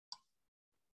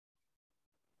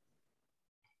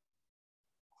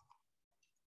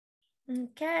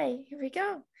Okay, here we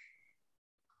go.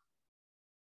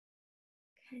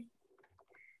 Okay.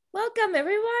 Welcome,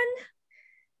 everyone.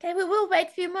 Okay, we will wait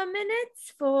a few more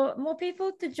minutes for more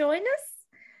people to join us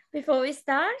before we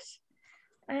start.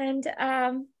 And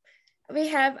we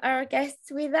have our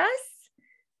guests with us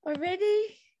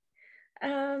already,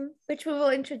 which we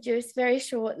will introduce very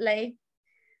shortly.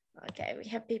 Okay, we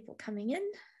have people coming in.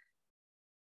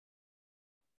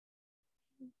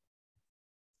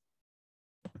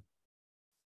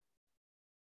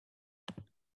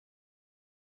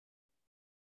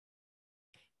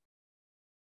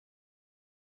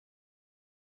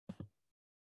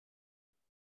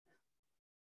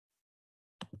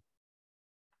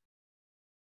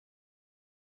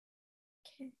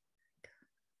 Okay.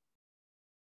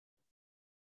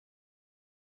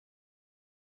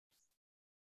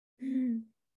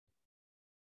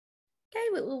 Okay,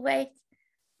 we will wait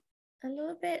a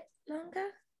little bit longer.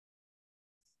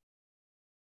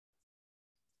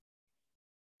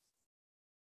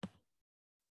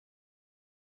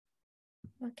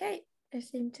 Okay, there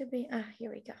seem to be,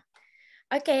 here we go.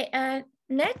 Okay,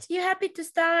 Net, you happy to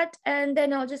start? And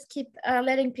then I'll just keep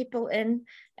letting people in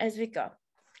as we go.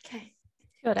 Okay.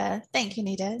 Sure. Thank you,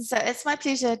 Nita. So it's my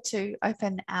pleasure to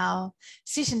open our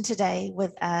session today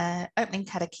with opening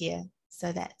karakia.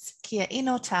 So that's kia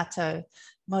ino tātou,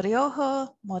 mori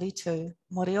oho, mori tū,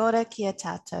 mori ora kia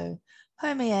tātou,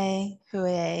 haumi e,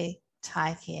 hui e,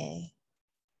 tai ki.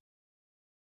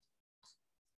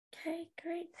 Okay,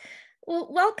 great. Well,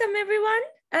 welcome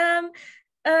everyone.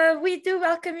 We do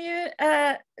welcome you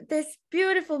this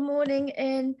beautiful morning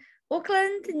in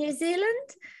Auckland, New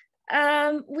Zealand.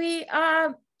 We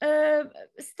are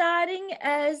starting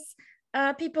as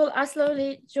people are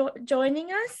slowly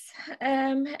joining us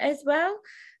as well.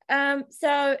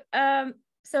 So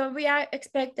we are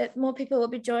expected more people will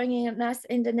be joining us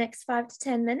in the next 5 to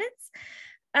 10 minutes.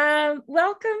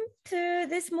 Welcome to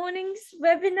this morning's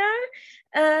webinar.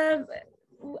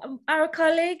 Our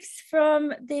colleagues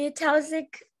from the TEL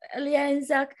SIG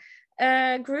LIANZA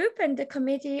group and the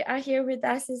committee are here with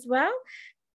us as well.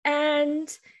 And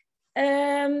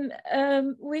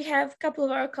we have a couple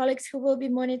of our colleagues who will be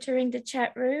monitoring the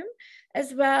chat room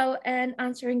as well and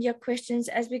answering your questions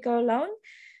as we go along.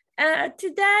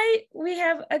 Today, we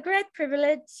have a great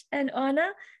privilege and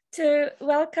honor to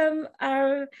welcome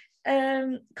our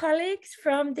colleagues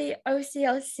from the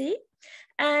OCLC.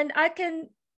 And I can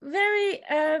very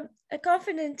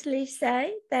confidently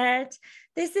say that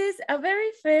this is a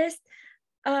very first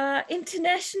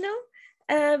international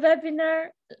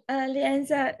webinar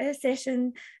LIANZA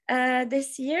session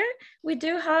this year. We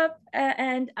do hope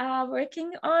and are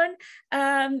working on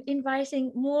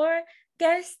inviting more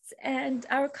guests and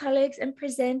our colleagues and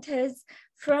presenters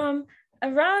from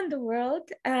around the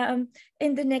world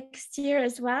in the next year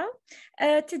as well.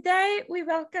 Today, we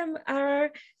welcome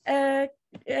our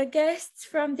guests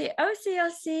from the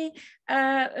OCLC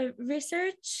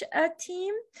research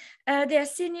team. They are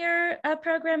senior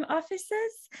program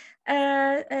officers,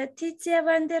 Titia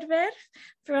van der Werf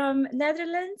from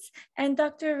Netherlands and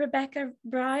Dr. Rebecca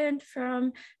Bryant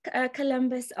from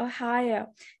Columbus, Ohio.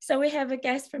 So we have a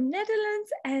guest from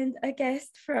Netherlands and a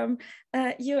guest from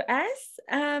US.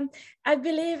 I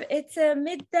believe it's a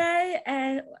midday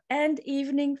and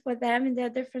evening for them in their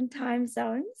different time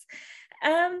zones.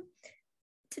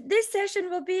 This session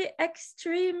will be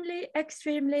extremely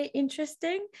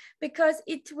interesting because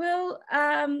it will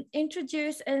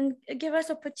introduce and give us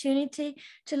opportunity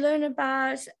to learn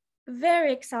about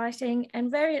very exciting and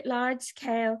very large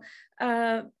scale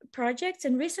projects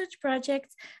and research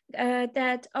projects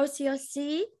that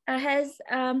OCLC has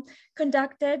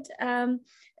conducted in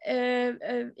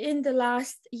the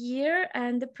last year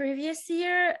and the previous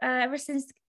year, ever since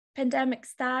pandemic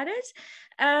started.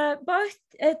 Both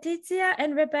Titia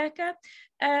and Rebecca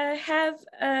have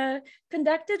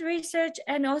conducted research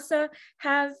and also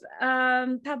have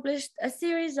published a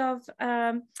series of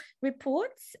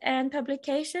reports and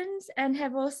publications and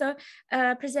have also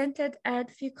presented at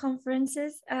a few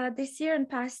conferences this year and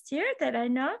past year that I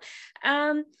know.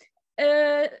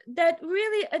 That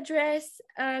really address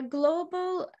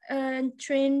global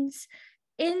trends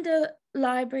in the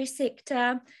library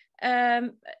sector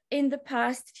in the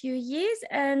past few years,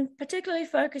 and particularly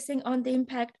focusing on the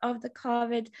impact of the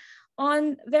COVID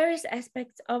on various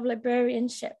aspects of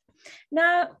librarianship.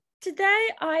 Now, today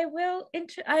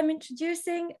I'm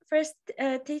introducing first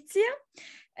Titia.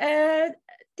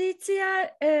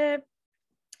 Titia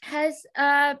has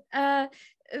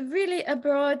really a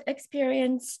broad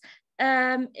experience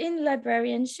in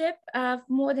librarianship of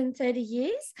more than 30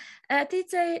 years.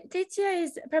 Titia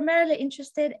is primarily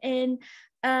interested in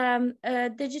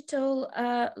digital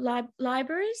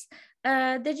libraries,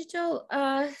 digital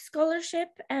scholarship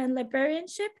and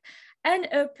librarianship, and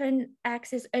open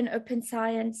access and open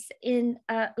science in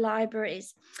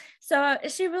libraries. So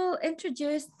she will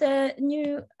introduce the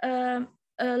new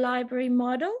library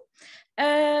model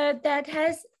that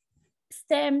has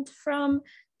stemmed from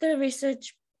the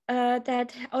research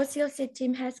that OCLC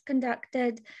team has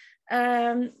conducted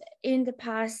in the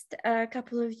past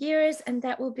couple of years, and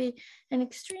that will be an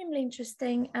extremely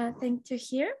interesting thing to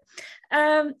hear.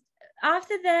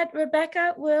 After that,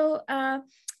 Rebecca will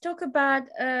talk about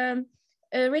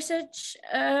research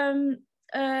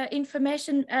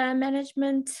information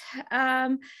management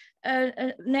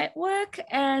network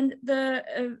and the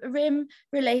RIM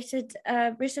related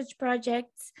research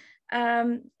projects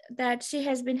that she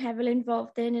has been heavily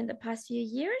involved in the past few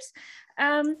years.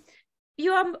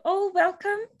 You are all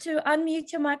welcome to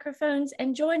unmute your microphones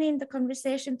and join in the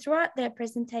conversation throughout their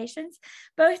presentations.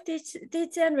 Both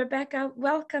Titia and Rebecca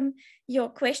welcome your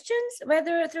questions,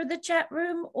 whether through the chat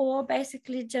room or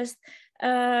basically just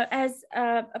as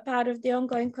a part of the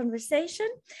ongoing conversation.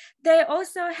 They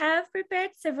also have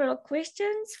prepared several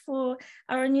questions for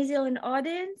our New Zealand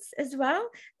audience as well.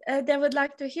 They would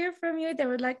like to hear from you. They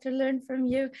would like to learn from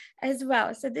you as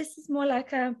well. So this is more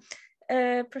like a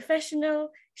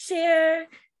professional share,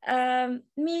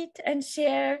 meet and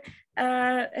share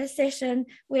a session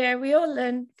where we all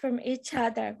learn from each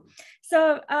other.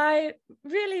 So I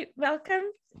really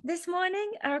welcome this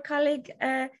morning our colleague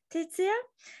Titia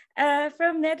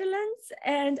from Netherlands,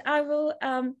 and I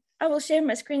will share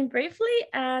my screen briefly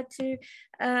to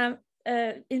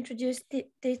introduce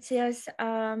Titia's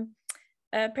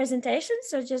presentation.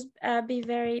 So just be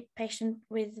very patient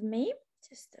with me.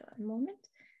 Just a moment.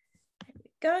 There we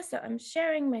go. So I'm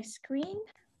sharing my screen,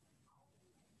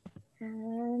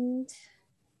 and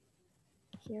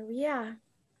here we are.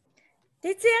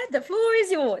 Titia, the floor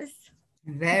is yours.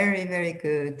 Very, very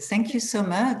good. Thank you so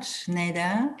much,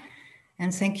 Neda,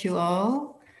 and thank you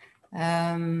all.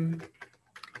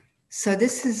 So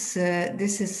this is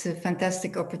a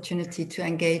fantastic opportunity to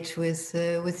engage with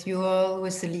you all,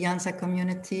 with the LIANZA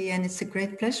community, and it's a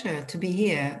great pleasure to be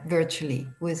here virtually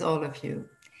with all of you.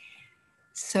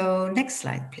 So next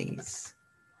slide, please.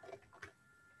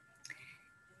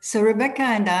 So Rebecca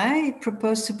and I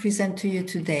propose to present to you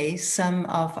today some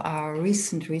of our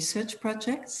recent research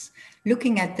projects,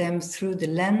 looking at them through the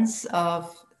lens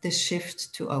of the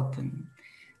shift to open.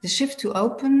 The shift to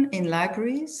open in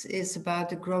libraries is about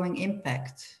the growing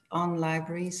impact on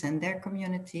libraries and their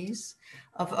communities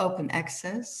of open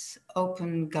access,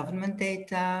 open government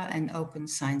data, and open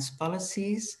science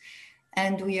policies.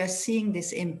 And we are seeing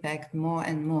this impact more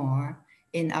and more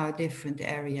in our different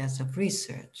areas of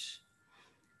research.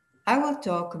 I will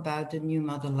talk about the New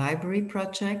Model Library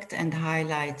project and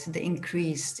highlight the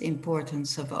increased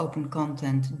importance of open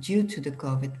content due to the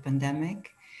COVID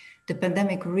pandemic. The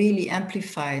pandemic really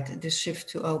amplified the shift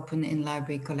to open in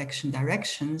library collection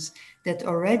directions that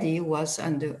already was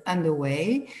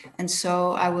underway. And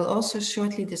so I will also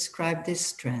shortly describe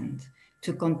this trend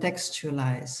to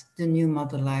contextualize the New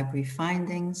Model Library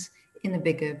findings in a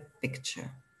bigger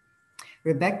picture.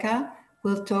 Rebecca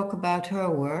will talk about her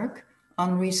work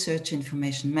on research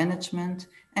information management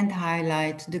and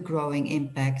highlight the growing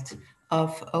impact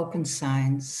of open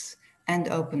science and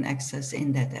open access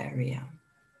in that area.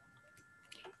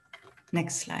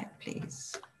 Next slide,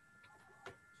 please.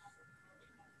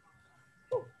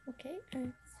 Oh, okay.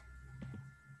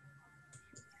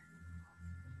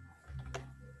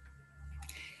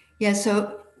 Yeah,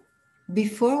 so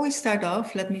before we start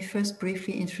off, let me first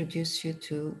briefly introduce you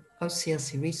to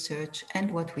OCLC Research and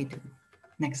what we do.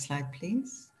 Next slide,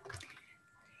 please.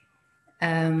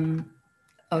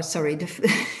 Oh, sorry,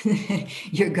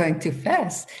 you're going too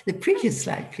fast. The previous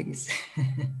slide, please.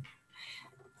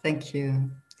 Thank you.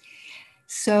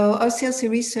 So OCLC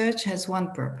Research has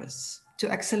one purpose: to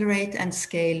accelerate and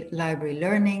scale library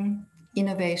learning,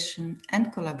 innovation,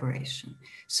 and collaboration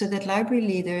so that library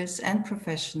leaders and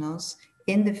professionals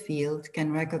in the field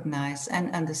can recognize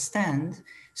and understand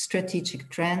strategic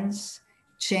trends,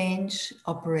 change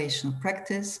operational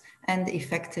practice, and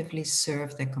effectively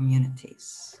serve their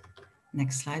communities.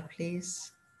 Next slide,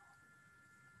 please.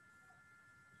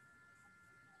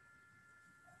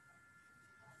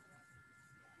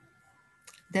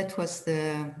 That was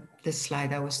the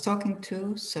slide I was talking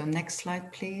to. So next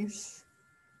slide, please.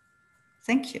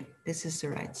 Thank you. This is the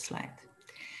right slide.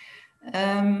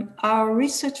 Our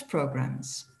research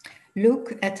programs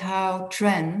look at how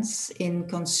trends in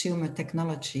consumer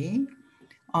technology,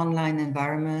 online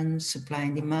environment, supply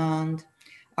and demand,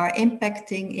 are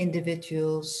impacting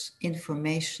individuals'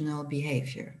 informational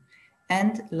behavior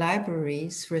and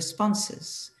libraries'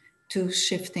 responses to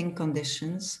shifting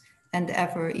conditions and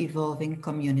ever-evolving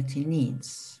community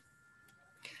needs.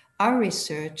 Our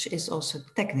research is also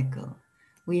technical.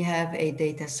 We have a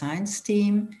data science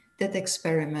team that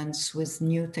experiments with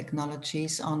new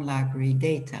technologies on library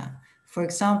data. For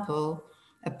example,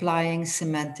 applying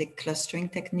semantic clustering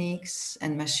techniques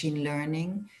and machine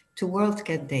learning to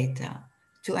WorldCat data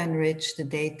to enrich the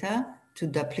data, to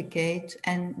duplicate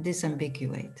and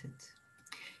disambiguate it.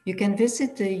 You can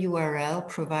visit the URL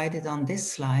provided on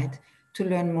this slide to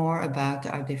learn more about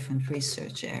our different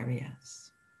research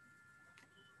areas.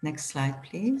 Next slide,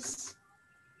 please.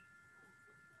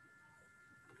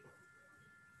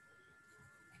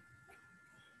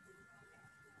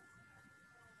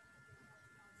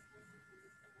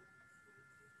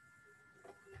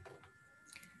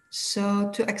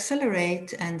 So to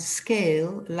accelerate and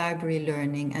scale library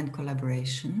learning and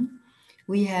collaboration,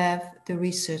 we have the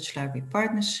Research Library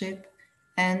Partnership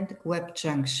and Web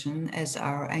Junction as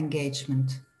our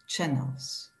engagement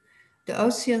channels. The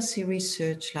OCLC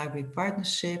Research Library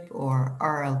Partnership, or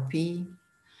RLP,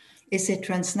 is a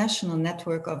transnational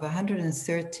network of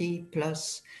 130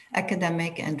 plus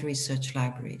academic and research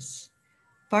libraries.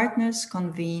 Partners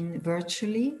convene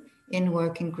virtually in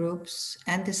working groups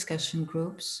and discussion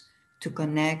groups to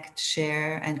connect,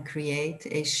 share, and create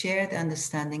a shared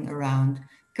understanding around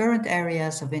current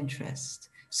areas of interest,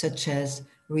 such as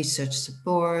research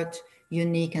support,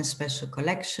 unique and special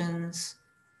collections,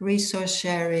 resource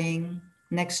sharing,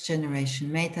 next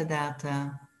generation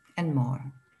metadata, and more.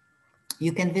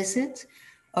 You can visit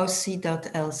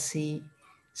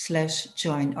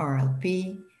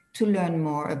oc.lc/join-RLP to learn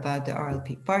more about the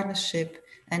RLP partnership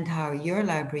and how your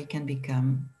library can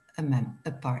become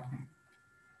a partner.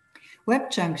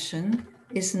 Web Junction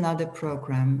is another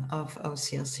program of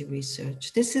OCLC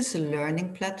Research. This is a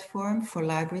learning platform for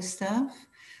library staff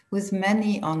with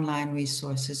many online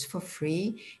resources for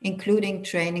free, including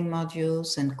training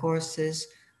modules and courses,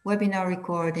 webinar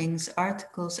recordings,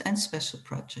 articles, and special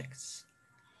projects.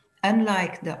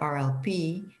 Unlike the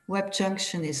RLP, Web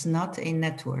Junction is not a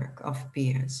network of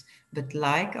peers, but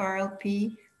like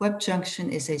RLP, Web Junction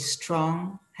has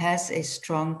a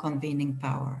strong convening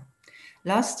power.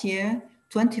 Last year,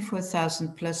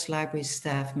 24,000 plus library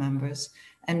staff members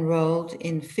enrolled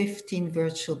in 15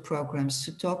 virtual programs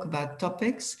to talk about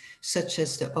topics such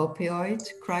as the opioid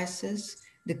crisis,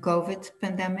 the COVID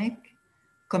pandemic,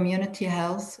 community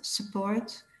health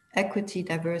support, equity,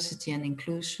 diversity, and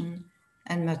inclusion,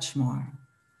 and much more.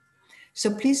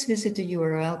 So please visit the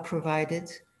URL provided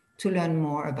to learn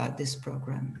more about this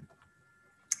program.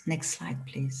 Next slide,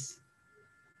 please.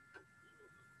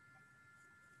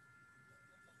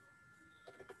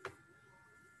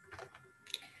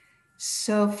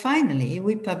 So finally,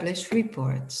 we publish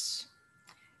reports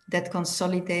that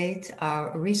consolidate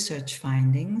our research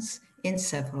findings in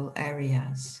several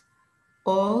areas.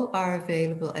 All are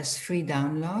available as free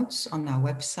downloads on our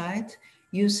website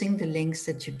using the links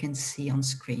that you can see on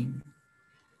screen.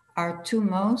 Our two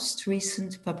most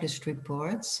recent published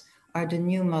reports are the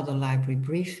New Model Library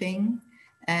Briefing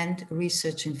and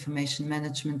Research Information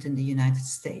Management in the United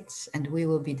States, and we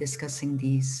will be discussing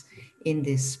these in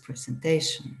this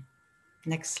presentation.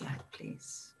 Next slide,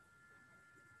 please.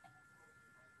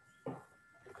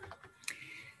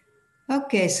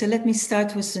 Okay, so let me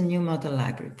start with the New Model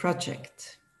Library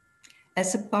project.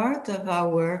 As a part of our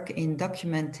work in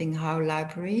documenting how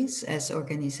libraries as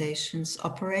organizations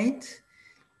operate,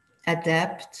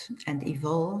 adapt, and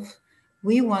evolve,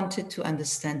 we wanted to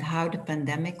understand how the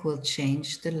pandemic will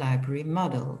change the library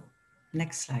model.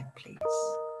 Next slide, please.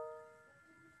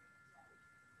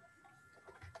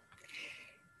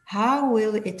 How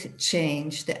will it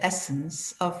change the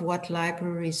essence of what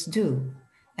libraries do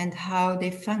and how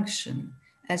they function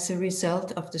as a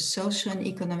result of the social and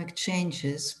economic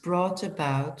changes brought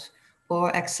about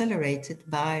or accelerated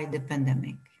by the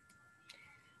pandemic?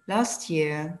 Last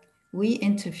year, we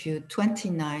interviewed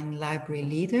 29 library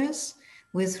leaders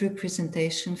with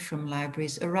representation from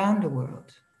libraries around the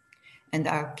world. And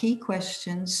our key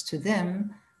questions to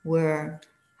them were,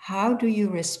 how do you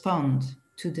respond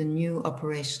to the new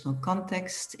operational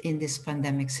context in this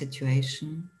pandemic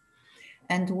situation?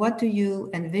 And what do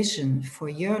you envision for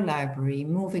your library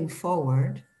moving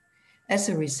forward as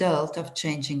a result of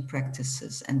changing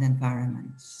practices and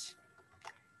environments?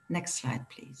 Next slide,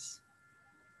 please.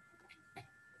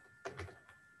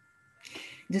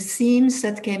 The themes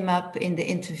that came up in the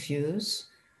interviews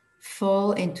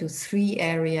fall into three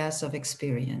areas of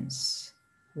experience: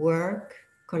 work,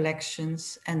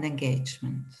 collections, and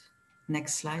engagement.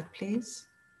 Next slide, please.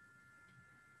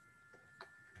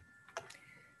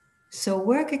 So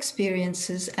work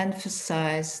experiences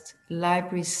emphasized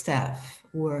library staff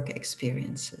work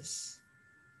experiences.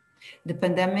 The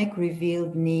pandemic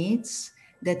revealed needs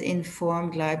that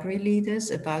informed library leaders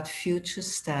about future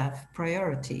staff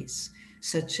priorities,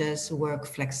 such as work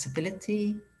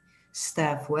flexibility,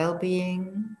 staff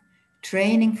well-being,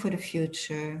 training for the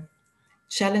future,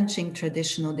 challenging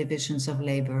traditional divisions of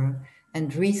labor,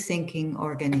 and rethinking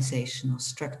organizational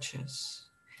structures.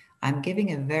 I'm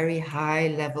giving a very high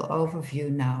level overview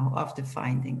now of the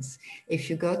findings. If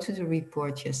you go to the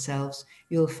report yourselves,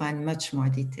 you'll find much more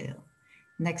detail.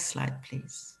 Next slide,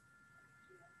 please.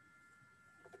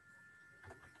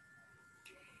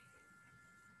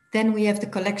 Then we have the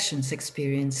collections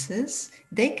experiences.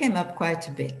 They came up quite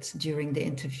a bit during the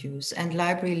interviews, and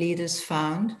library leaders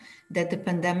found that the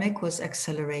pandemic was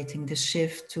accelerating the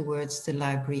shift towards the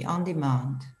library on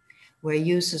demand, where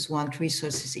users want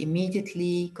resources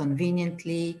immediately,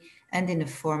 conveniently, and in a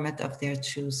format of their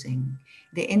choosing.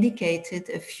 They indicated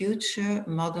a future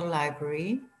model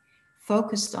library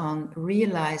focused on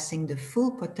realizing the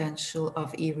full potential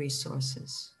of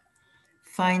e-resources,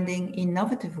 finding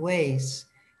innovative ways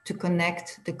to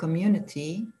connect the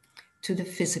community to the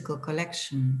physical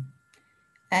collection,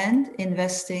 and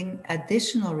investing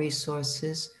additional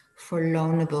resources for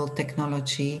loanable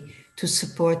technology to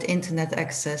support internet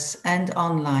access and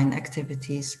online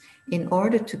activities in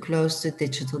order to close the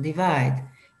digital divide,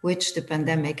 which the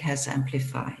pandemic has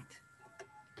amplified.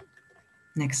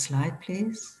 Next slide,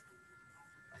 please.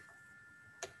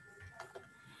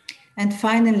 And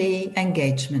finally,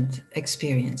 engagement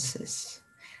experiences.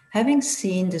 Having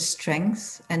seen the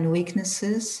strengths and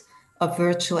weaknesses of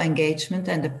virtual engagement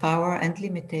and the power and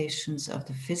limitations of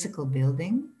the physical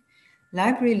building,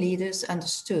 library leaders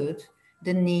understood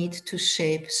the need to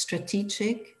shape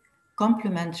strategic,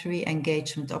 complementary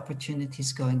engagement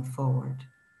opportunities going forward.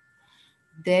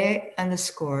 They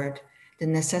underscored the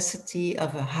necessity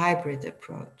of a hybrid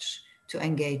approach to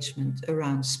engagement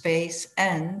around space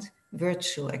and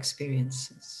virtual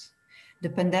experiences. The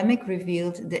pandemic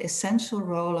revealed the essential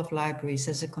role of libraries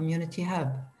as a community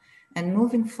hub, and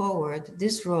moving forward,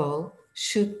 this role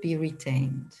should be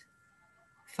retained.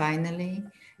 Finally,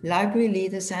 library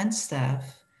leaders and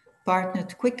staff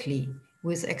partnered quickly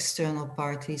with external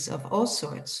parties of all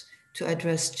sorts to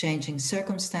address changing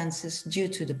circumstances due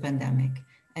to the pandemic,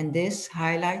 and this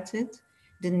highlighted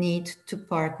the need to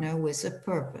partner with a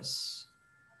purpose.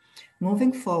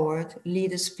 Moving forward,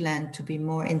 leaders plan to be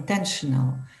more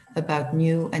intentional about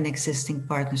new and existing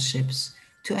partnerships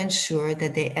to ensure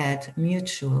that they add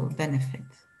mutual benefit.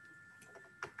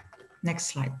 Next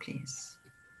slide, please.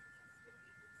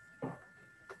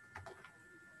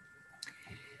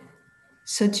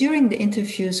 So during the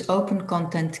interviews, open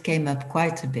content came up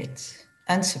quite a bit,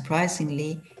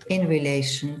 unsurprisingly, in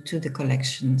relation to the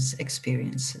collection's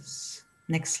experiences.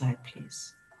 Next slide,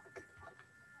 please.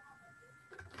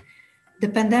 The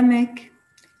pandemic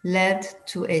led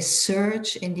to a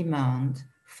surge in demand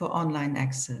for online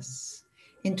access.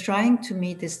 In trying to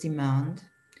meet this demand,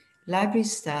 library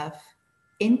staff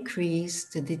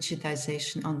increased the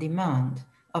digitization on demand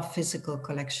of physical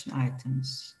collection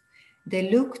items.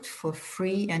 They looked for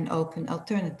free and open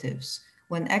alternatives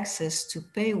when access to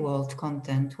paywalled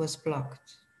content was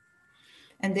blocked.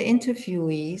 And the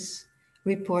interviewees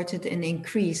reported an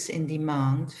increase in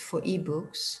demand for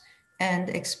ebooks and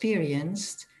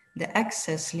experienced the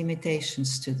access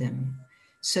limitations to them.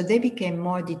 So they became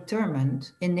more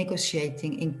determined in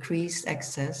negotiating increased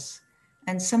access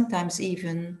and sometimes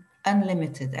even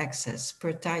unlimited access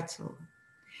per title.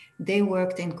 They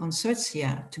worked in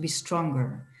consortia to be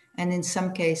stronger, and in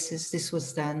some cases this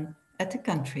was done at the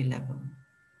country level.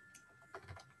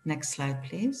 Next slide,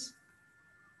 please.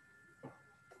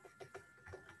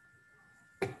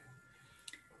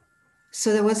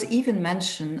 So there was even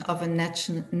mention of a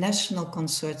national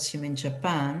consortium in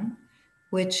Japan,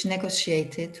 which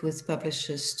negotiated with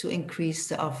publishers to increase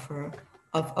the offer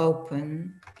of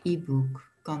open ebook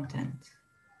content,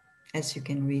 as you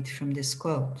can read from this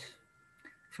quote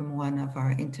from one of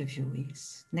our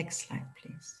interviewees. Next slide,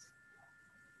 please.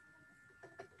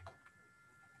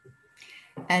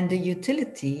 And the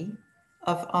utility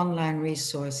of online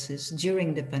resources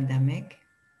during the pandemic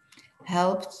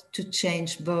helped to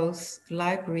change both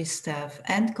library staff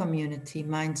and community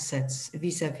mindsets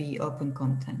vis-à-vis open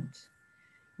content.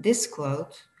 This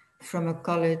quote from a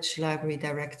college library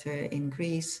director in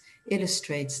Greece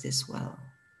illustrates this well.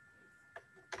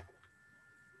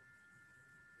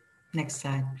 Next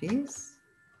slide, please.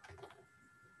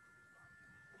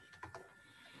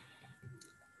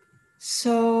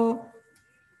 So,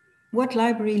 what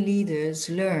library leaders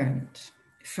learned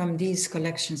from these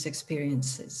collections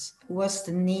experiences was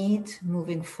the need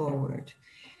moving forward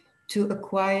to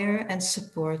acquire and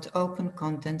support open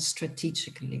content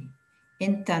strategically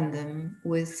in tandem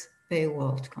with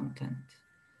paywalled content.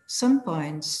 Some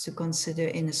points to consider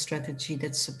in a strategy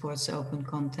that supports open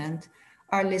content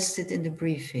are listed in the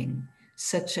briefing,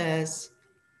 such as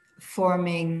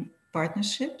forming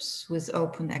partnerships with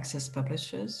open access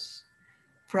publishers,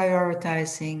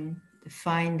 prioritizing,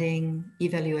 finding,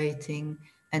 evaluating,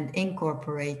 and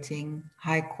incorporating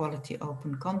high quality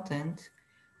open content,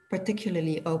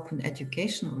 particularly open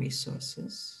educational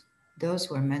resources. Those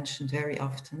were mentioned very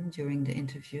often during the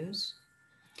interviews.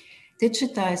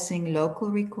 Digitizing local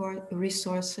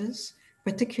resources,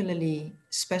 particularly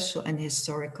special and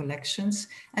historic collections,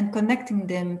 and connecting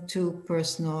them to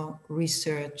personal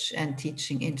research and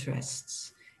teaching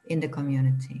interests in the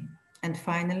community. And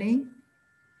finally,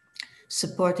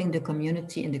 supporting the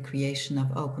community in the creation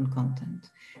of open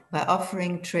content by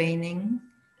offering training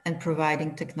and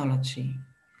providing technology.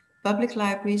 Public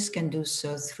libraries can do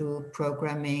so through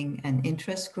programming and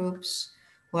interest groups,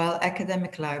 while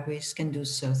academic libraries can do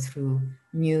so through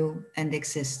new and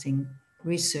existing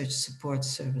research support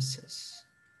services.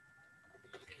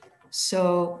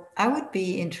 So I would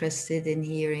be interested in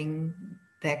hearing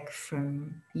back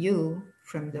from you,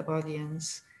 from the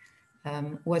audience,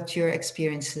 what your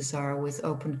experiences are with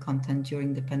open content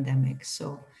during the pandemic.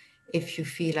 So if you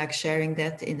feel like sharing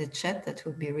that in the chat, that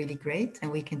would be really great, and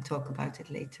we can talk about it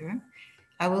later.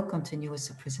 I will continue with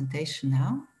the presentation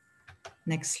now.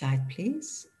 Next slide,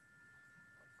 please.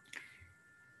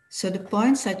 So the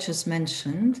points I just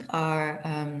mentioned are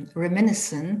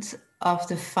reminiscent of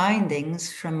the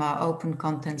findings from our open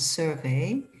content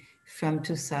survey from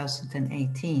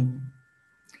 2018.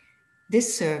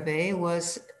 This survey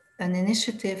was an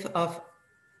initiative of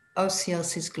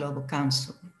OCLC's Global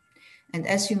Council. And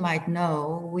as you might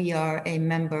know, we are a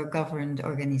member-governed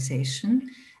organization,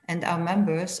 and our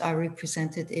members are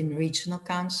represented in regional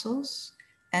councils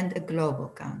and a global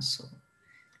council.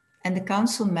 And the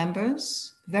council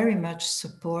members very much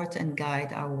support and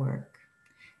guide our work.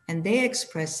 And they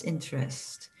express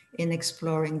interest in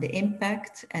exploring the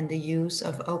impact and the use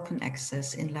of open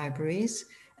access in libraries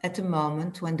at a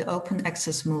moment when the open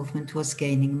access movement was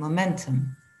gaining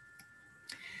momentum.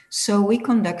 So we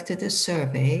conducted a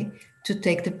survey to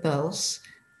take the pulse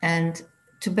and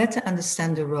to better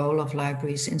understand the role of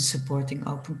libraries in supporting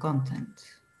open content.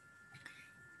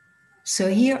 So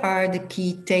here are the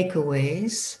key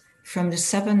takeaways from the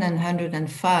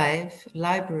 705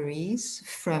 libraries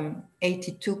from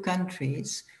 82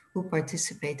 countries who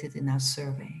participated in our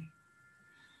survey.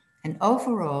 And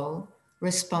overall,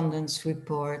 respondents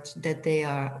report that they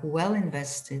are well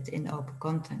invested in open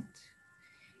content,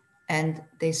 and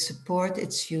they support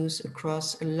its use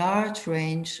across a large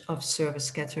range of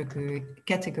service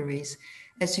categories,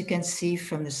 as you can see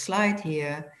from the slide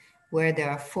here, where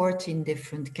there are 14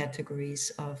 different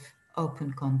categories of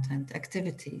open content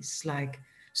activities, like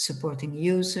supporting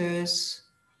users,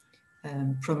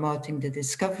 promoting the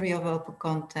discovery of open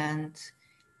content,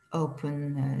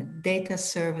 open data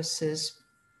services,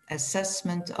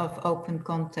 assessment of open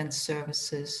content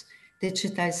services,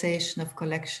 digitization of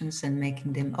collections and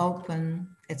making them open,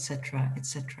 etc.,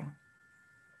 etc.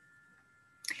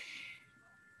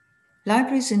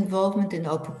 Libraries' involvement in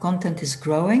open content is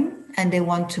growing, and they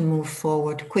want to move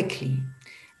forward quickly.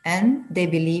 And they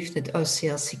believe that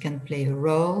OCLC can play a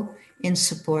role in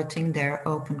supporting their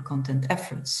open content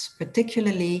efforts,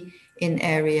 particularly in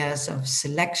areas of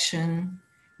selection,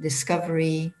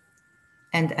 discovery,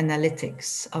 and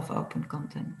analytics of open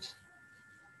content.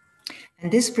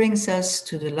 And this brings us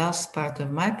to the last part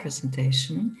of my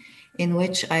presentation, in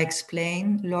which I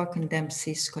explain Lorcan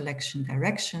Dempsey's collection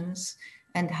directions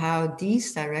and how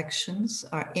these directions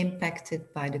are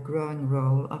impacted by the growing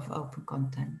role of open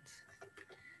content.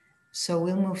 So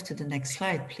we'll move to the next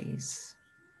slide, please.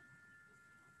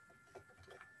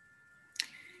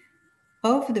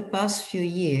 Over the past few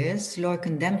years,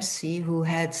 Lorcan Dempsey, who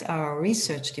heads our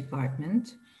research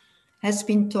department, has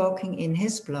been talking in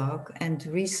his blog and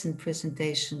recent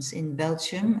presentations in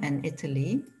Belgium and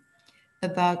Italy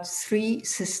about 3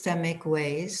 systemic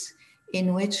ways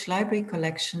in which library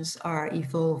collections are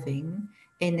evolving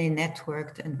in a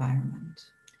networked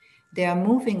environment. They are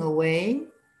moving away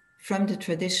from the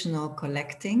traditional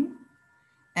collecting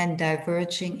and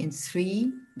diverging in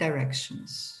 3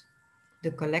 directions: the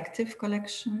collective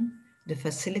collection, the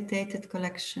facilitated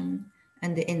collection,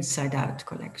 and the inside-out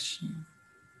collection.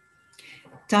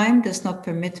 Time does not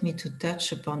permit me to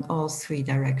touch upon all 3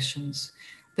 directions,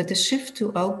 but the shift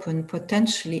to open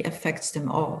potentially affects them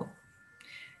all.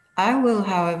 I will,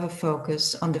 however,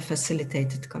 focus on the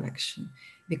facilitated collection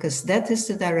because that is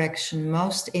the direction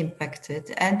most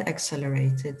impacted and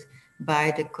accelerated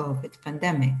by the COVID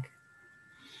pandemic.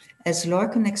 As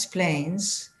Lorcan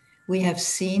explains, we have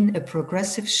seen a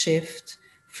progressive shift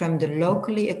from the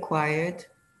locally acquired,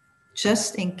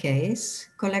 just in case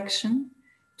collection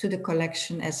to the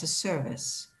collection as a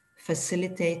service,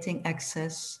 facilitating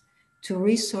access to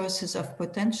resources of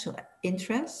potential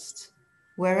interest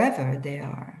wherever they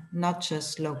are, not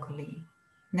just locally.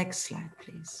 Next slide,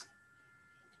 please.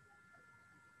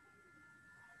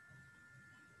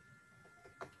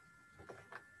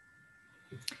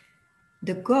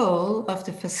 The goal of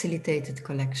the facilitated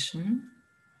collection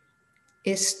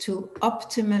is to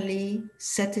optimally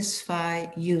satisfy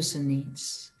user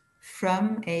needs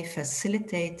from a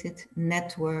facilitated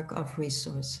network of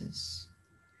resources,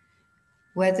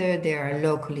 whether they are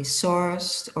locally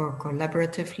sourced or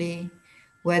collaboratively,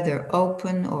 whether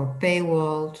open or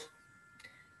paywalled,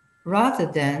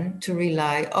 rather than to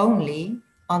rely only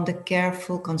on the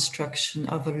careful construction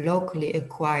of a locally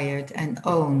acquired and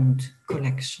owned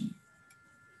collection.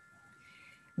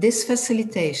 This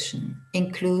facilitation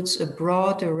includes a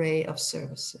broad array of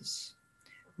services: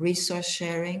 resource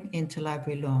sharing,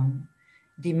 interlibrary loan,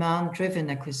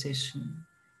 demand-driven acquisition,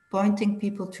 pointing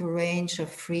people to a range of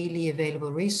freely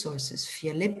available resources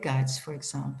via LibGuides, for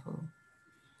example,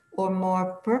 or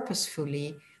more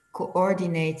purposefully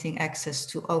coordinating access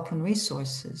to open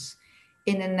resources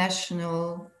in a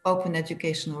national open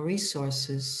educational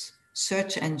resources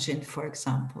search engine, for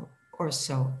example, or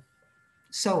so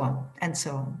on and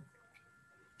so on.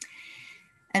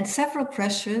 And several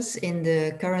pressures in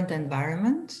the current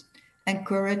environment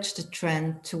encourage the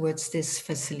trend towards this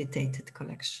facilitated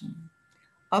collection.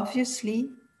 Obviously,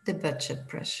 the budget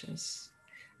pressures,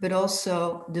 but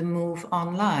also the move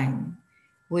online,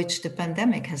 which the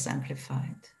pandemic has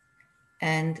amplified,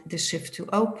 and the shift to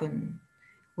open,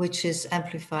 which is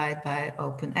amplified by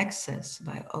open access,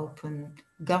 by open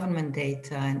government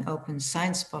data and open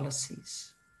science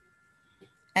policies,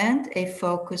 and a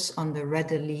focus on the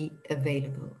readily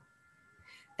available.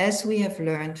 As we have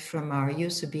learned from our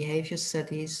user behavior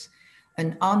studies,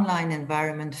 an online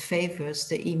environment favors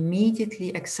the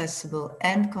immediately accessible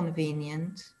and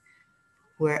convenient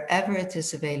wherever it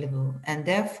is available, and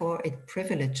therefore it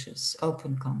privileges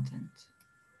open content.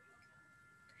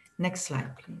 Next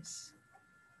slide, please.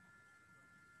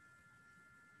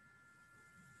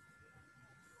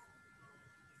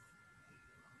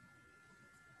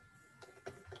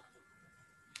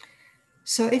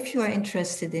 So if you are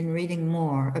interested in reading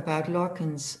more about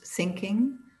Lorcan's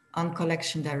thinking on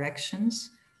collection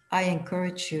directions, I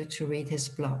encourage you to read his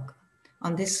blog.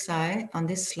 On this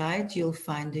slide, you'll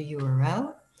find the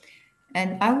URL.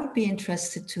 And I would be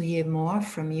interested to hear more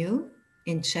from you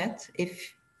in chat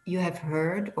if you have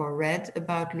heard or read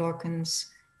about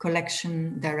Lorcan's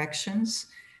collection directions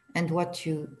and what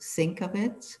you think of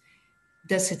it.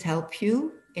 Does it help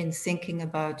you in thinking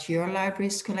about your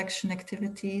library's collection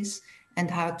activities and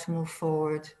how to move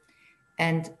forward?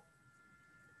 And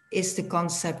is the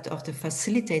concept of the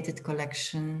facilitated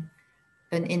collection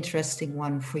an interesting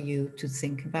one for you to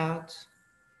think about?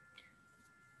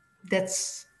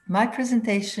 That's my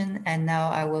presentation, and now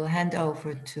I will hand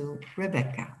over to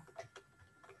Rebecca.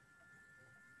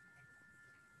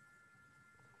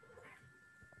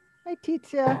 Hi,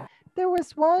 Titia. There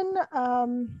was one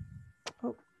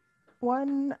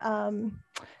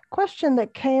question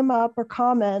that came up, or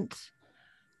comment,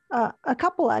 a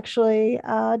couple actually.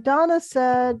 Donna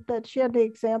said that she had the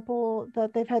example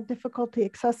that they've had difficulty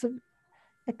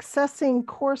accessing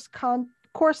course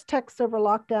text over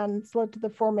lockdown, and it's led to the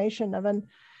formation of an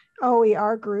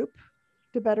OER group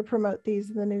to better promote these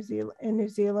in New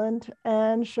Zealand.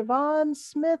 And Siobhan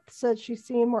Smith said she's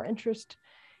seen more interest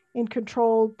in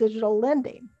controlled digital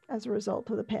lending as a result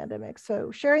of the pandemic.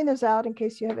 So sharing those out in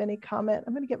case you have any comment.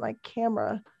 I'm going to get my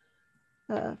camera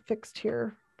fixed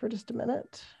here for just a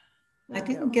minute. I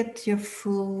didn't get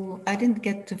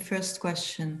the first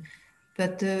question,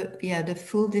 but the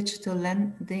full digital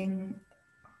lending,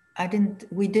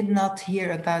 we did not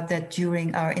hear about that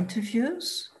during our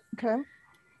interviews. Okay.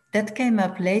 That came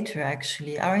up later,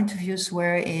 actually. Our interviews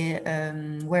were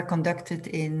conducted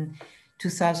in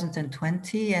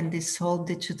 2020, and this whole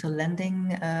digital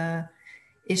lending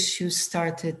issue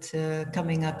started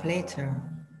coming up later.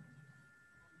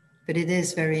 But it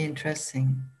is very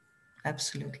interesting,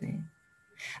 absolutely.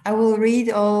 I will read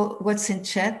all what's in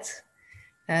chat.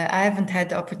 I haven't had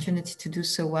the opportunity to do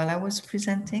so while I was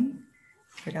presenting,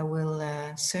 but I will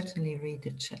certainly read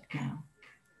the chat now.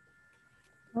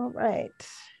 All right.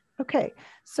 Okay,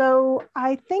 so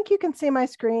I think you can see my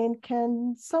screen.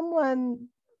 Can someone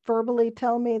verbally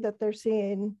tell me that they're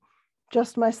seeing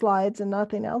just my slides and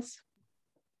nothing else?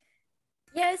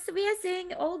 Yes, we are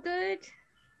seeing all good.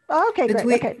 Okay,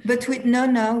 great.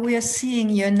 No, we are seeing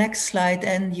your next slide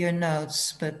and your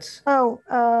notes, but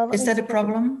is that a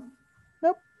problem?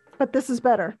 Nope, but this is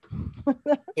better.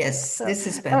 Yes, so, this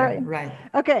is better, right.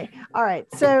 Okay, all right,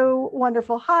 so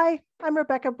wonderful. Hi, I'm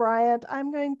Rebecca Bryant.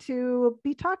 I'm going to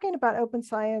be talking about open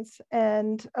science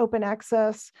and open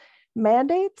access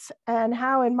mandates and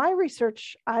how in my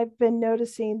research, I've been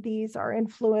noticing these are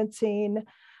influencing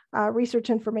research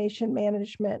information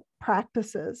management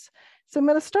practices. So I'm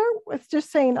going to start with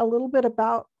just saying a little bit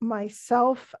about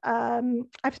myself.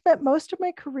 I've spent most of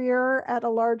my career at a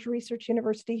large research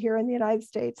university here in the United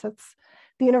States. That's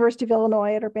the University of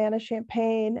Illinois at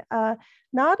Urbana-Champaign,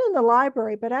 not in the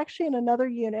library, but actually in another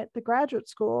unit, the graduate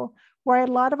school, where I had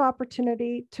a lot of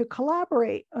opportunity to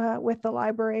collaborate with the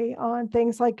library on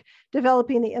things like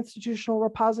developing the institutional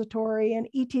repository and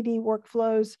ETD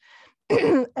workflows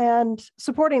and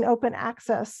supporting open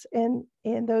access in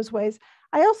those ways.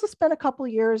 I also spent a couple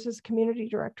of years as community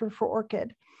director for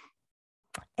ORCID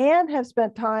and have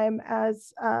spent time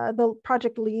as the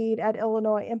project lead at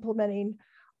Illinois implementing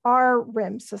our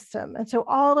RIM system. And so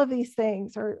all of these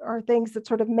things are things that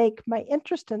sort of make my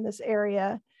interest in this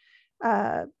area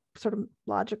sort of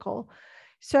logical.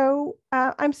 So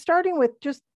I'm starting with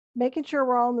just making sure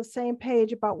we're all on the same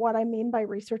page about what I mean by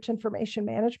research information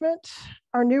management.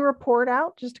 Our new report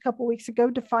out just a couple of weeks ago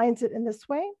defines it in this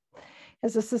way: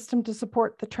 as a system to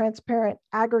support the transparent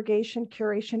aggregation,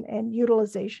 curation, and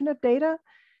utilization of data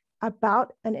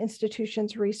about an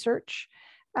institution's research.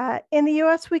 In the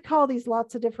US, we call these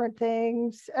lots of different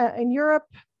things. In Europe,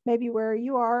 maybe where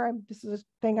you are, this is a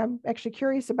thing I'm actually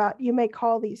curious about, you may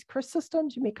call these CRIS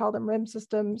systems, you may call them RIM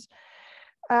systems.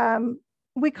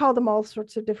 We call them all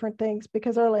sorts of different things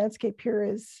because our landscape here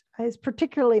is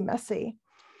particularly messy.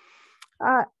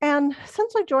 And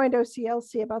since I joined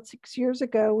OCLC about 6 years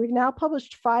ago, we've now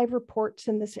published 5 reports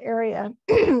in this area.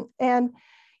 And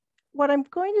what I'm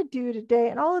going to do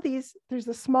today, and all of these, there's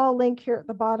a small link here at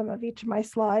the bottom of each of my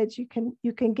slides. You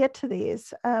can get to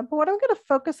these. But what I'm going to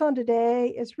focus on today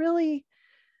is really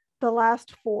the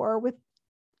last 4, with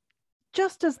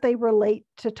just as they relate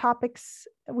to topics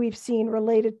we've seen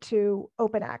related to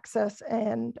open access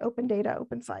and open data,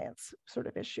 open science sort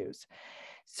of issues.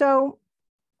 So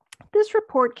this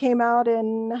report came out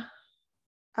in,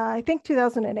 I think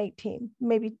 2018,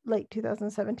 maybe late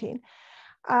 2017.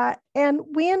 And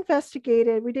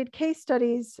we did case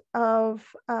studies of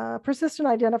persistent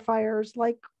identifiers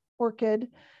like ORCID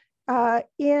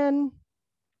in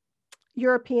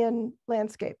European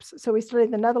landscapes. So we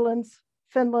studied the Netherlands,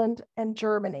 Finland, and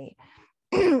Germany.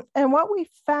 And what we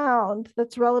found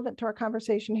that's relevant to our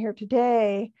conversation here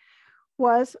today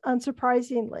was,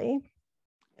 unsurprisingly,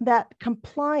 that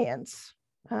compliance,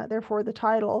 therefore the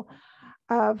title,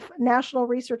 of national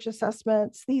research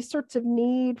assessments, these sorts of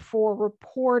need for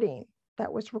reporting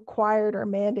that was required or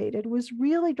mandated, was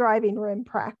really driving RIM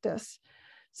practice.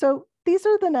 So these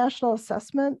are the national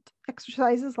assessment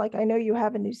exercises like I know you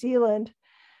have in New Zealand.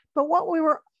 But what we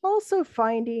were also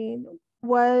finding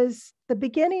was the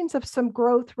beginnings of some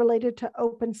growth related to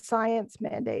open science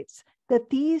mandates,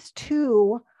 that these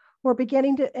two were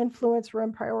beginning to influence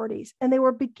RIM priorities. And they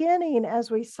were beginning, as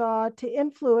we saw, to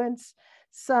influence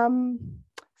some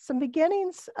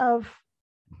beginnings of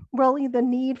really the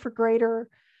need for greater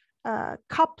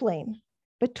coupling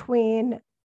between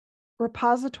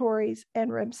repositories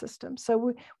and RIM systems.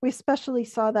 So we especially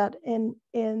saw that in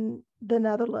the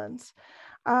Netherlands.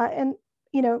 And,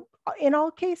 you know, in all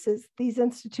cases, these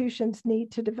institutions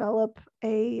need to develop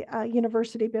a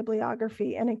university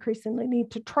bibliography and increasingly need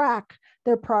to track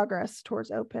their progress towards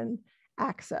open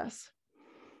access.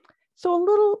 So a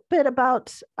little bit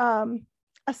about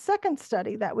a second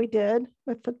study that we did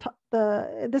with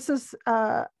this is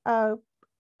a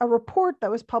report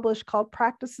that was published called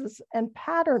Practices and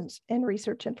Patterns in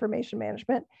Research Information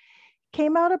Management.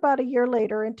 Came out about a year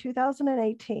later in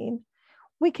 2018.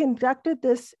 We conducted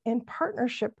this in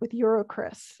partnership with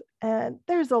EuroCRIS, and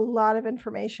there's a lot of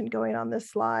information going on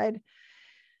this slide.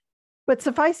 But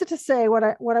suffice it to say, what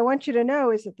I want you to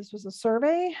know is that this was a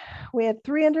survey. We had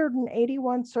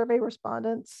 381 survey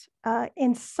respondents.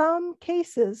 In some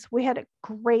cases, we had a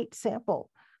great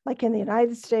sample, like in the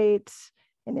United States,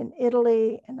 and in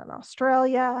Italy, and in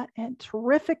Australia, and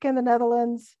terrific in the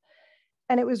Netherlands.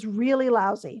 And it was really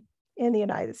lousy in the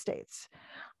United States,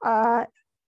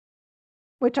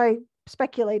 which I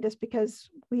speculate is because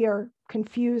we are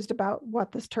confused about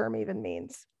what this term even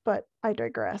means, but I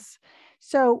digress.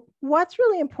 So what's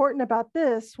really important about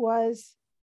this was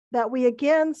that we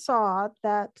again saw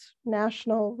that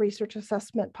national research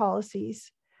assessment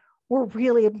policies were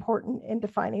really important in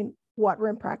defining what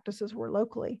RIM practices were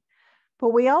locally. But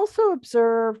we also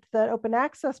observed that open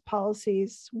access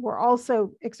policies were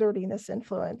also exerting this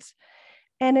influence.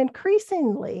 And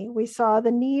increasingly, we saw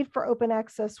the need for open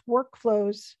access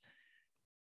workflows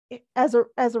as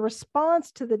a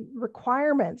response to the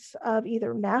requirements of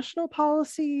either national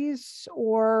policies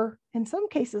or in some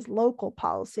cases local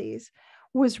policies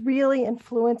was really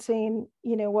influencing,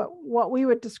 what we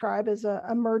would describe as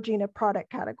a merging of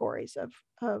product categories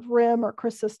of RIM or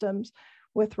CRIS systems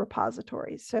with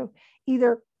repositories. So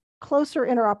either closer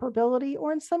interoperability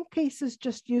or in some cases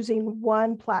just using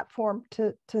one platform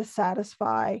to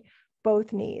satisfy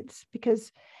both needs.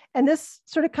 And this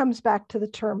sort of comes back to the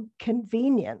term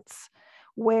convenience,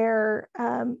 where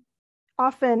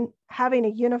often having a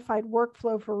unified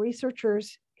workflow for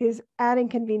researchers is adding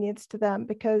convenience to them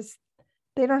because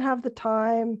they don't have the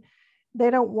time, they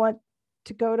don't want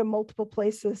to go to multiple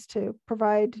places to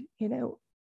provide,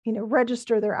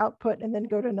 register their output and then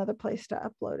go to another place to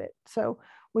upload it. So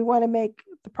we want to make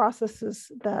the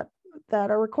processes that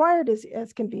are required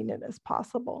as convenient as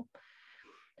possible.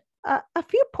 A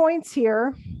few points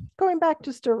here, going back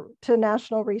just to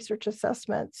national research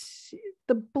assessments.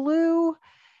 The blue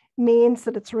means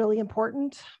that it's really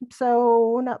important.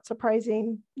 So not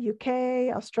surprising,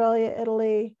 UK, Australia,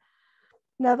 Italy,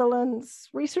 Netherlands,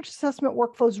 research assessment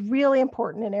workflow is really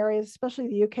important in areas, especially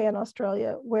the UK and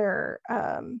Australia, where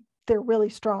they're really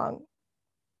strong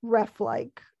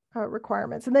REF-like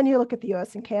requirements. And then you look at the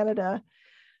US and Canada,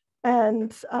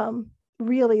 and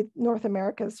really North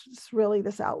America is really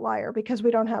this outlier because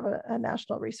we don't have a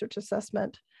national research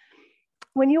assessment.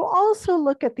 When you also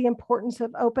look at the importance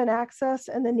of open access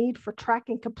and the need for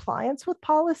tracking compliance with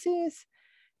policies,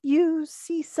 you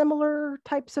see similar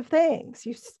types of things.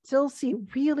 You still see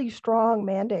really strong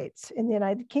mandates in the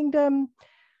United Kingdom.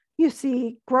 You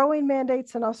see growing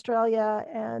mandates in Australia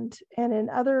and in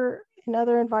other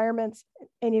environments,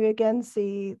 and you again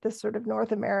see this sort of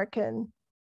North American,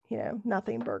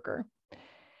 nothing burger.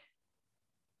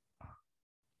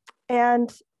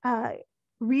 And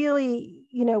really,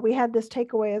 we had this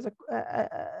takeaway as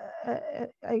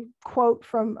a quote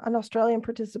from an Australian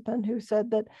participant who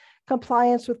said that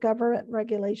compliance with government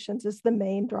regulations is the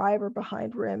main driver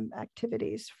behind RIM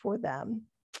activities for them.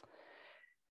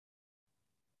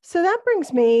 So that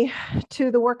brings me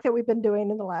to the work that we've been doing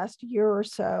in the last year or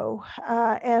so.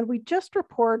 And we just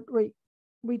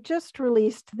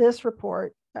released this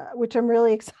report, which I'm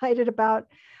really excited about,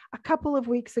 a couple of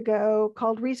weeks ago,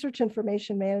 called Research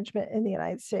Information Management in the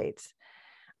United States.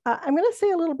 I'm going to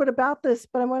say a little bit about this,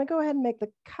 but I want to go ahead and make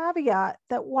the caveat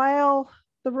that while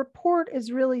the report is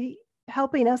really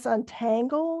helping us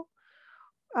untangle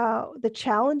the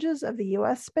challenges of the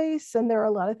US space, and there are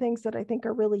a lot of things that I think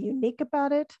are really unique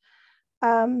about it,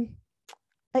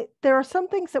 there are some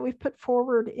things that we've put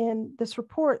forward in this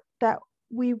report that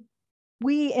we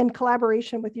in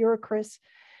collaboration with EuroCRIS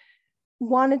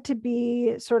wanted to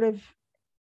be sort of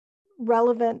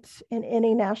relevant in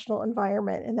any national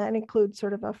environment. And that includes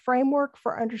sort of a framework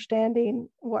for understanding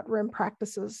what RIM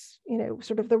practices,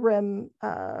 sort of the RIM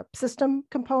system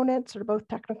components, sort of both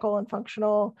technical and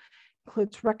functional,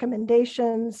 includes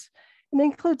recommendations, and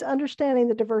includes understanding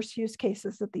the diverse use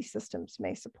cases that these systems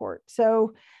may support.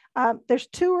 So there's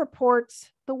two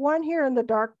reports. The one here in the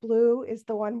dark blue is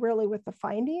the one really with the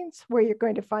findings, where you're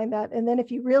going to find that. And then if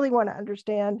you really want to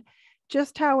understand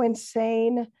just how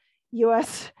insane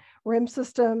US RIM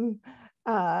system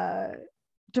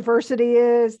diversity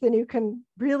is, then you can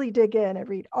really dig in and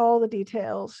read all the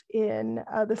details in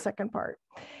the second part.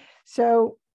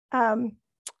 So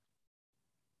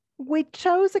we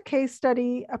chose a case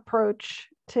study approach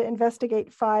to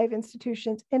investigate 5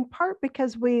 institutions, in part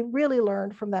because we really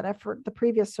learned from that effort, the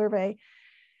previous survey,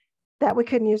 that we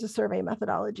couldn't use a survey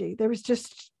methodology. There was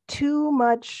just too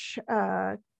much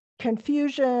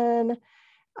confusion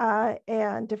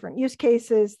and different use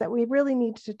cases that we really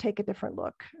needed to take a different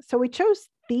look. So we chose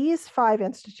these 5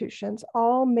 institutions,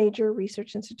 all major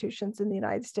research institutions in the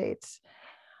United States,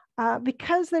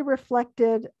 because they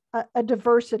reflected a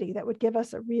diversity that would give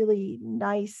us a really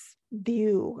nice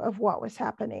view of what was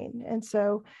happening. And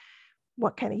so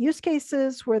what kind of use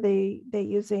cases were they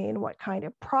using? What kind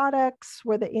of products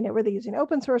were they, were they using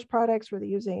open source products? Were they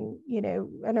using,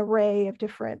 an array of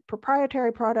different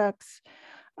proprietary products?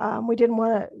 We didn't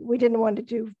want to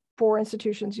do 4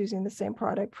 institutions using the same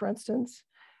product, for instance.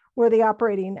 Were they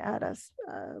operating at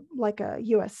like a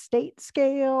US state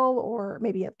scale, or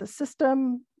maybe at the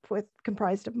system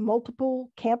comprised of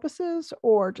multiple campuses,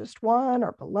 or just one,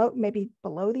 or maybe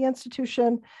below the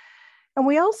institution? And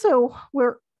we also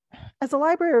as a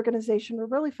library organization, we're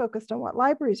really focused on what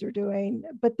libraries are doing,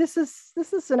 but this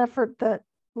is an effort that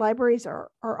libraries are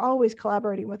always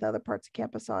collaborating with other parts of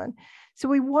campus on. So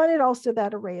we wanted also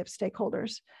that array of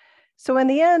stakeholders. So in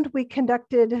the end, we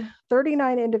conducted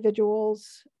 39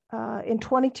 individuals in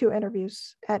 22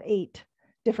 interviews at 8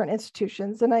 different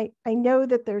institutions. And I know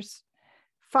that there's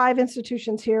 5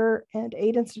 institutions here and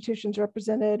 8 institutions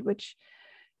represented, which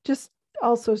just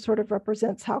also sort of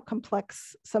represents how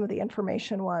complex some of the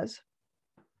information was.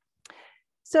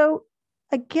 So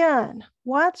again,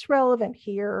 what's relevant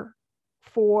here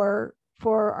for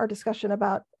our discussion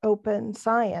about open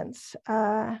science?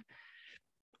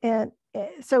 And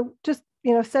so just,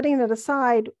 setting it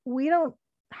aside, we don't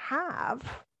have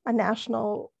a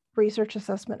national research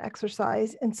assessment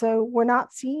exercise. And so we're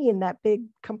not seeing that big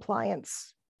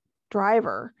compliance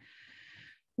driver.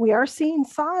 We are seeing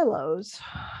silos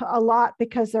a lot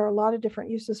because there are a lot of different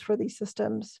uses for these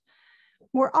systems.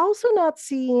 We're also not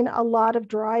seeing a lot of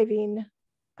driving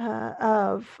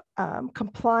of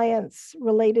compliance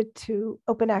related to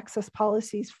open access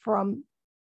policies from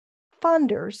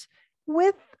funders,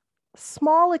 with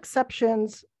small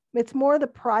exceptions. It's more the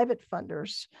private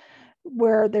funders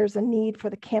where there's a need for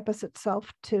the campus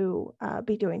itself to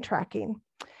be doing tracking.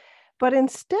 But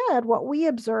instead, what we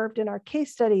observed in our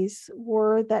case studies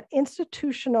were that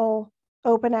institutional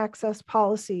open access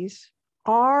policies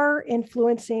are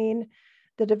influencing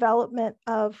the development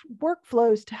of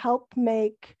workflows to help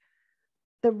make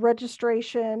the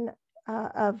registration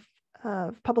of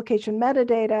publication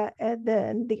metadata and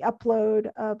then the upload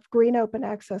of green open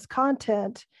access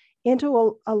content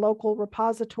into a local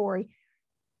repository.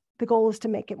 The goal is to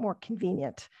make it more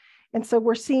convenient. And so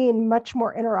we're seeing much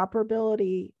more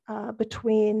interoperability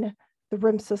between the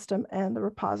RIM system and the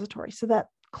repository. So that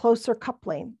closer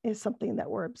coupling is something that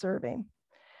we're observing.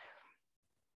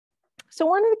 So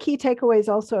one of the key takeaways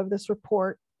also of this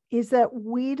report is that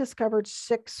we discovered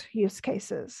 6 use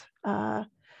cases.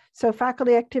 So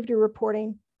faculty activity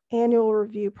reporting, annual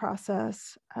review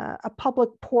process, a public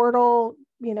portal,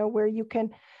 where you can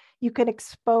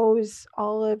expose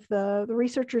all of the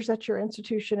researchers at your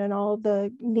institution and all of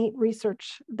the neat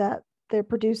research that they're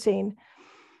producing.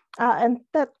 And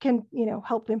that can,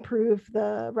 help improve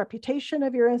the reputation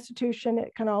of your institution.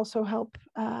 It can also help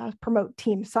promote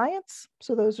team science.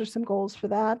 So those are some goals for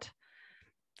that.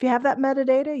 If you have that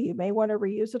metadata, you may want to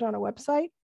reuse it on a website,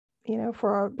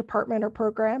 for a department or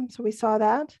program. So we saw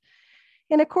that.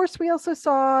 And of course, we also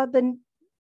saw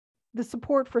the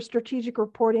support for strategic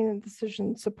reporting and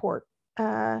decision support.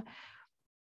 For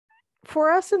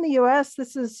us in the US,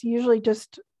 this is usually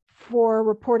just for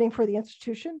reporting for the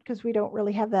institution because we don't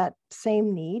really have that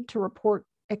same need to report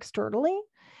externally.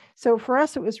 So for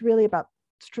us, it was really about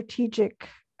strategic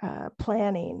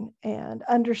planning and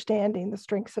understanding the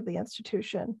strengths of the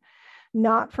institution,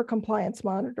 not for compliance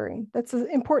monitoring. That's an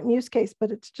important use case,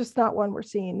 but it's just not one we're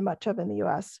seeing much of in the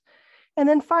US. And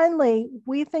then finally,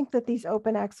 we think that these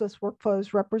open access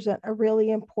workflows represent a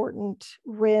really important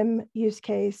RIM use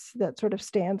case that sort of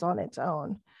stands on its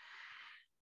own.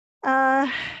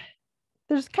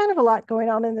 There's kind of a lot going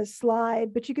on in this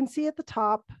slide, but you can see at the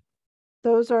top,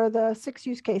 those are the 6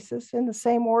 use cases in the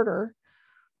same order.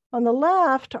 On the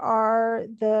left are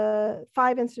the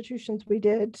 5 institutions we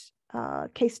did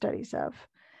case studies of.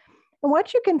 And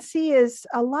what you can see is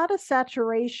a lot of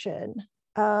saturation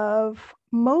of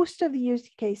most of the use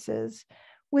cases,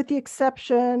 with the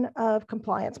exception of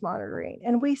compliance monitoring.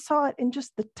 And we saw it in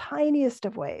just the tiniest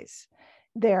of ways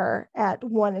there at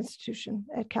one institution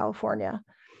at California.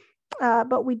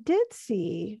 But we did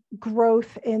see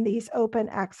growth in these open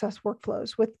access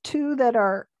workflows, with 2 that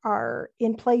are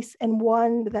in place and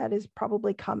 1 that is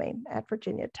probably coming at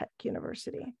Virginia Tech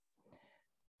University.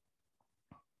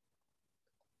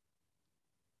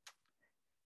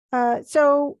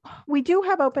 So we do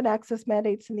have open access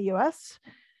mandates in the US,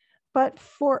 but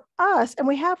for us, and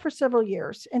we have for several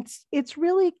years, it's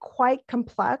really quite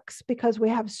complex because we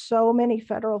have so many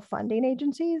federal funding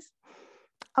agencies.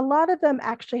 A lot of them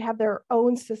actually have their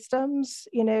own systems,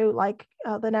 like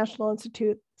the National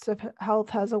Institutes of Health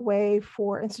has a way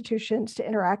for institutions to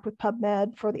interact with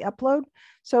PubMed for the upload.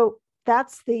 So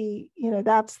that's the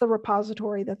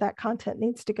repository that content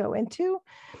needs to go into.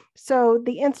 So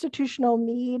the institutional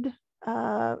need,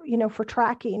 for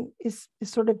tracking is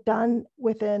sort of done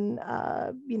within,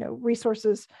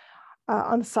 resources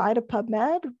on the side of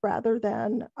PubMed rather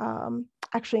than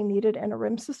actually needed in a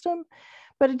RIM system.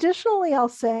 But additionally, I'll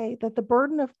say that the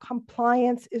burden of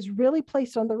compliance is really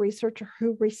placed on the researcher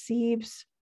who receives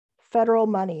federal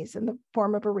monies in the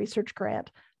form of a research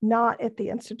grant, not at the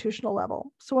institutional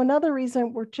level. So another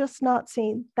reason we're just not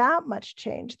seeing that much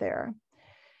change there.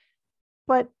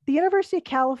 But the University of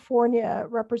California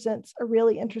represents a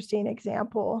really interesting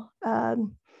example.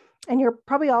 And you're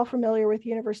probably all familiar with the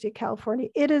University of California.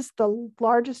 It is the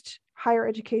largest higher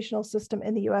educational system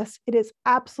in the US. It is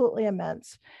absolutely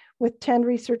immense, with 10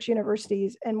 research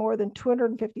universities and more than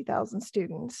 250,000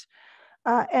 students.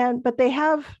 But they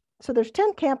have, so there's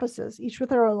 10 campuses, each with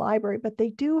their own library, but they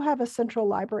do have a central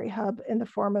library hub in the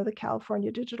form of the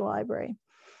California Digital Library.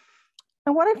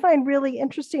 And what I find really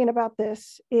interesting about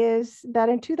this is that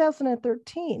in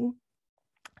 2013,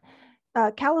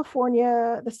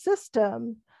 California, the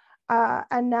system,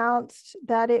 announced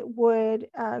that it would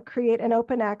create an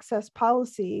open access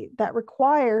policy that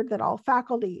required that all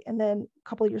faculty, and then a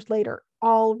couple of years later,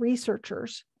 all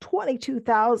researchers,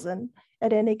 22,000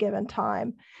 at any given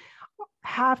time,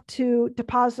 have to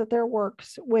deposit their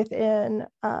works within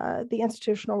the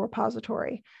institutional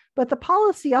repository. But the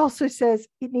policy also says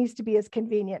it needs to be as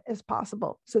convenient as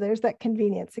possible. So there's that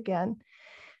convenience again.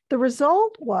 The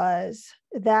result was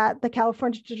that the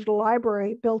California Digital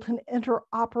Library built an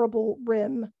interoperable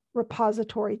RIM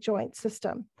repository joint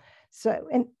system. So,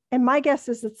 and my guess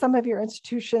is that some of your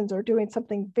institutions are doing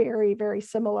something very, very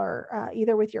similar,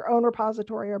 either with your own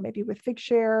repository or maybe with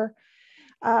Figshare.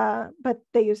 But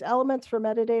they use elements for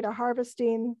metadata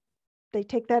harvesting. They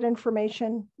take that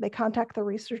information, they contact the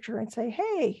researcher and say,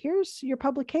 hey, here's your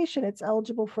publication, it's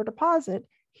eligible for deposit.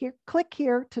 Here, click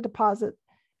here to deposit,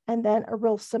 and then a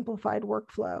real simplified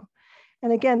workflow.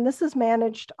 And again, this is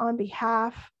managed on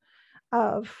behalf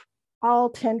of all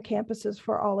 10 campuses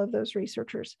for all of those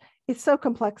researchers. It's so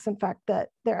complex, in fact, that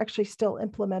they're actually still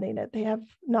implementing it. They have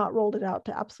not rolled it out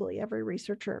to absolutely every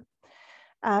researcher.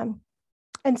 And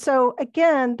so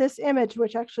again, this image,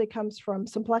 which actually comes from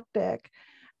Symplectic,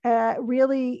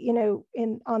 really, you know,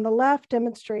 on the left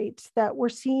demonstrates that we're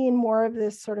seeing more of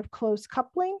this sort of close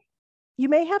coupling. You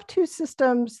may have two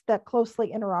systems that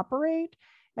closely interoperate,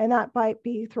 and that might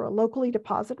be through a locally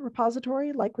deposit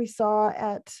repository like we saw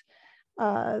at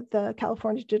the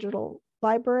California Digital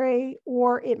Library,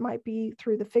 or it might be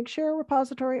through the Figshare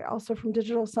repository, also from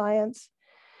Digital Science.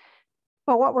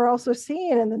 But what we're also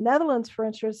seeing in the Netherlands, for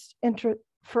instance,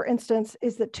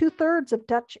 is that 2/3 of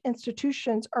Dutch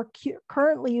institutions are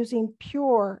currently using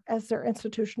Pure as their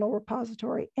institutional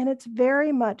repository. And it's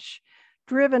very much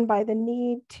driven by the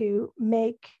need to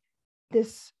make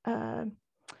this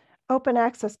open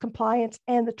access compliance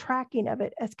and the tracking of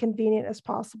it as convenient as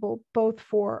possible, both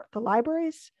for the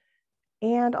libraries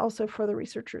and also for the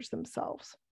researchers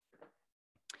themselves.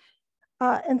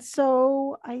 And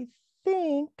so I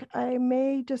think I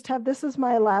may just have this as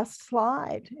my last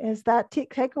slide, is that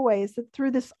takeaway is that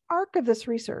through this arc of this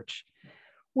research,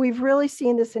 we've really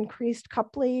seen this increased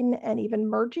coupling and even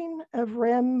merging of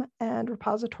RIM and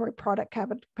repository product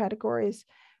categories,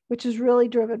 which is really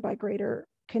driven by greater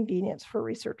convenience for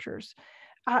researchers.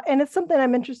 And it's something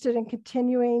I'm interested in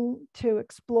continuing to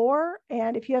explore.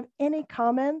 And if you have any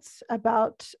comments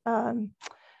about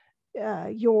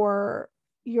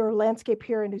your landscape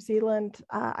here in New Zealand,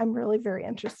 I'm really very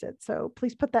interested. So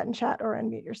please put that in chat or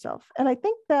unmute yourself. And I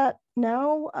think that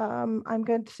now I'm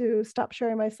going to stop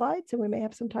sharing my slides and we may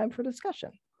have some time for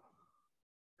discussion.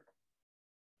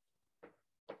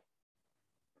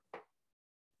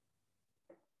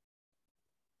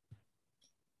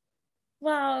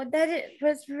 Wow,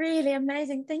 was really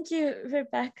amazing. Thank you,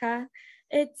 Rebecca.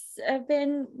 It's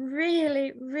been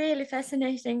really, really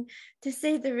fascinating to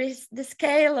see the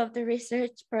scale of the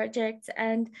research project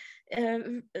and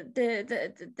the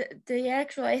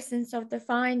actual essence of the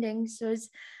findings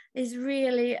is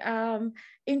really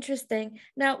interesting.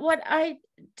 Now, what I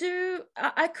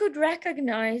could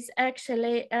recognize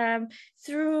actually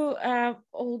through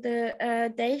all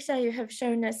the data you have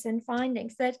shown us and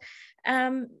findings that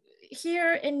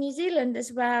here in New Zealand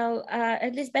as well,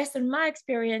 at least based on my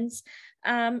experience,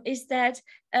 is that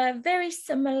very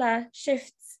similar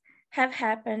shifts have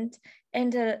happened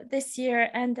in this year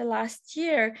and the last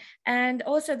year, and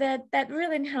also that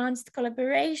really enhanced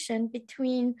collaboration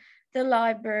between the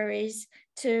libraries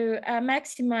to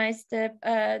maximize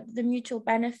the mutual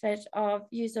benefit of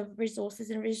use of resources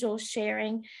and resource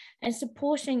sharing and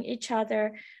supporting each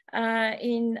other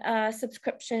in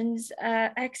subscriptions,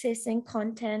 accessing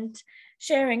content,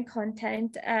 sharing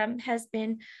content has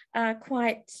been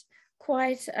quite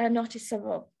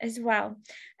noticeable as well.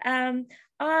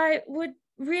 I would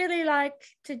really like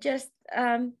to just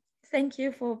thank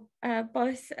you for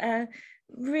both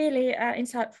really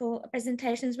insightful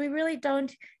presentations. We really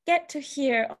don't get to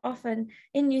hear often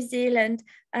in New Zealand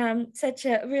such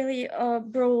a really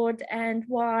broad and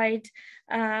wide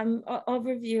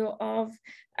overview of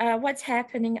what's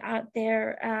happening out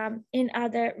there in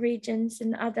other regions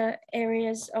and other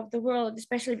areas of the world,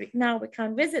 especially now we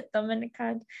can't visit them and we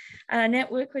can't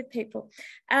network with people.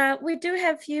 We do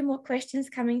have a few more questions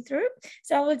coming through,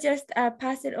 so I will just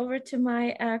pass it over to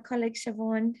my colleague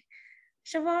Siobhan.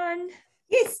 Siobhan.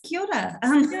 Yes, kia ora.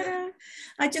 Kia ora.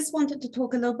 I just wanted to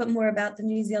talk a little bit more about the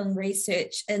New Zealand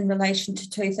research in relation to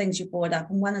two things you brought up,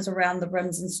 and one is around the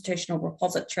RIMS institutional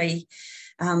repository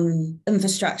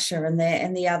infrastructure, and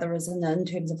the other is in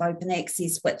terms of open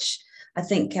access, which I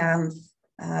think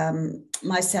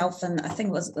myself and I think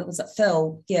it was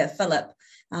Philip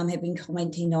have been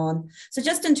commenting on. So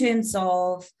just in terms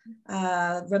of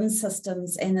RIMS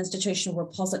systems and institutional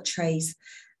repositories,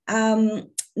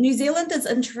 New Zealand is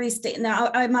interesting. Now,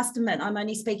 I must admit, I'm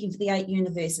only speaking for the 8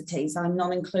 universities. I'm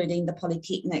not including the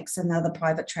polytechnics and other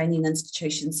private training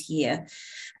institutions here.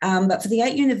 But for the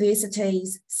 8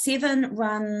 universities, 7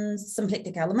 run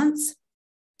symplectic elements.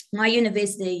 My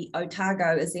university,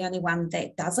 Otago, is the only one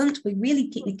that doesn't. We really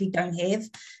technically don't have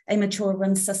a mature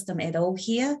RIMS system at all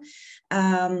here.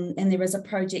 And there is a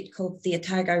project called the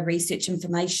Otago Research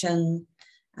Information,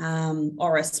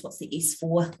 ORIS, what's the S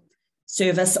for?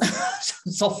 Service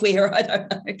software, I don't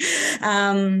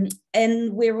know.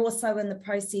 And we're also in the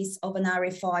process of an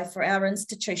RFI for our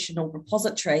institutional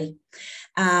repository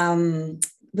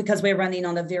because we're running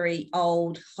on a very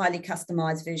old, highly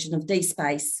customized version of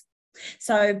DSpace.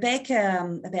 So back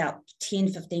about 10,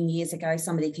 15 years ago,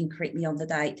 somebody can correct me on the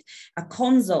date, a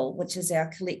Consul, which is our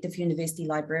collective university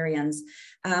librarians,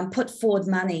 put forward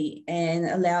money and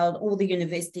allowed all the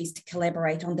universities to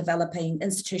collaborate on developing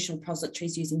institutional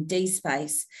repositories using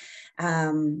DSpace.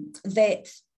 That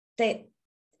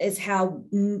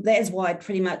is why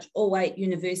pretty much all 8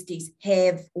 universities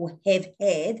have had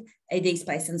a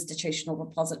DSpace institutional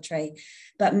repository,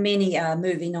 but many are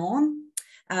moving on.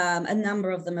 A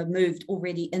number of them have moved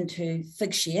already into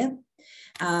Figshare.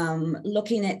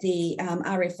 Looking at the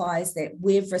RFIs that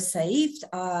we've received,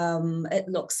 it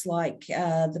looks like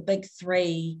the big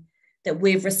 3 that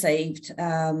we've received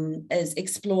is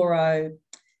Exploro,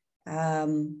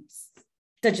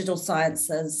 Digital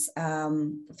Sciences,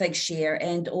 Figshare,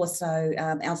 and also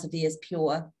Elsevier's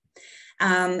Pure.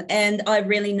 And I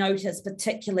really noticed,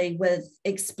 particularly with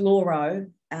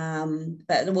Exploro,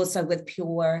 but also with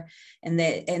Pure, and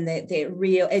that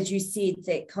real, as you said,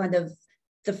 that kind of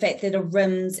the fact that a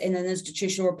RIMS and an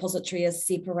institutional repository is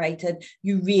separated,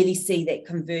 you really see that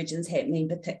convergence happening,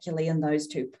 particularly in those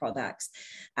 2 products.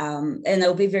 And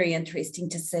it'll be very interesting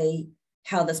to see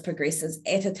how this progresses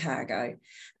at Otago.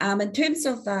 In terms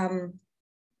of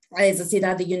as I said,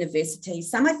 other universities,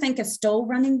 some I think are still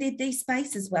running their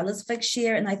DSpace as well as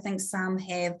Figshare, and I think some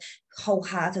have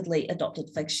wholeheartedly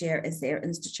adopted Figshare as their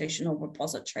institutional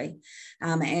repository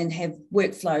and have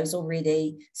workflows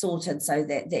already sorted so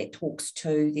that that talks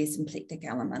to their symplectic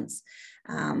elements.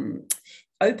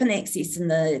 Open access in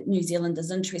the New Zealand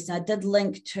is interesting. I did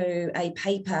link to a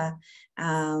paper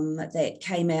that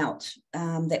came out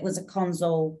that was a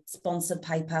Consul sponsored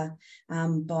paper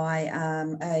by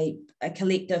a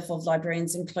collective of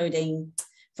librarians, including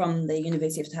from the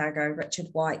University of Otago, Richard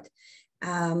White,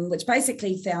 which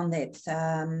basically found that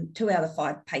 2 out of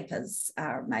 5 papers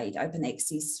are made open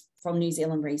access from New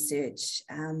Zealand research.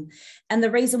 And the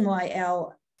reason why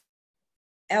our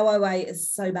OA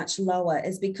is so much lower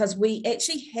is because we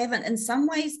actually haven't, in some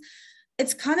ways,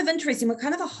 it's kind of interesting. We're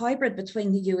kind of a hybrid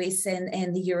between the US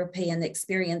and the European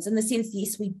experience in the sense,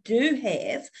 yes, we do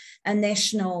have a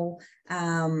national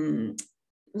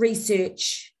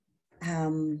research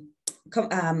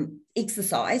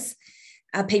exercise,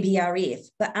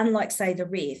 PPRF, but unlike, say, the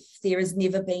REF, there has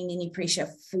never been any pressure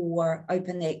for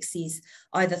open access,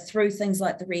 either through things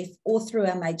like the REF or through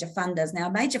our major funders. Now,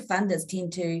 major funders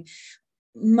tend to,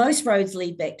 most roads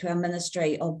lead back to our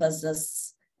Ministry of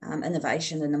Business,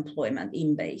 Innovation and Employment,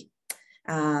 MB.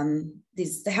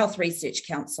 There's the Health Research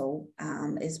Council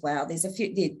as well. There's a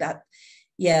few there, but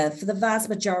yeah, for the vast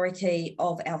majority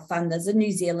of our funders in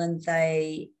New Zealand,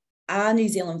 they are New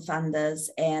Zealand funders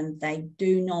and they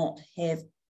do not have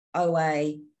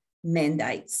OA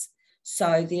mandates.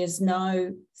 So there's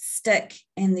no stick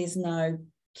and there's no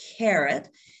carrot,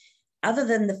 other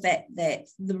than the fact that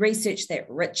the research that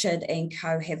Richard and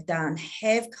co have done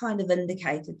have kind of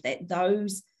indicated that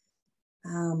those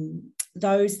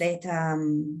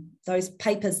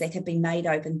papers that have been made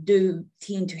open do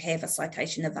tend to have a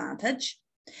citation advantage,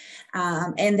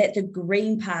 and that the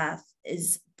green path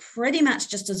is pretty much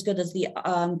just as good as the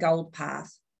gold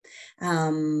path.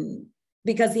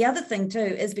 Because the other thing too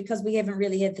is because we haven't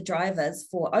really had the drivers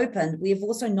for open, we've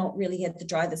also not really had the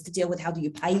drivers to deal with how do you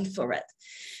pay for it.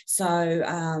 So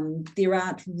there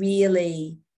aren't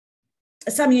really,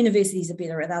 some universities are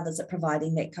better at others at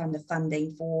providing that kind of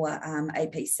funding for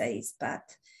APCs, but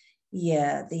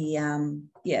yeah,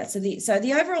 so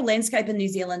the overall landscape in New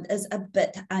Zealand is a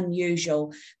bit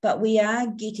unusual, but we are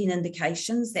getting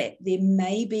indications that there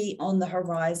may be on the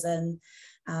horizon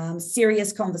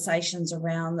serious conversations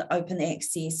around the open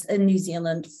access in New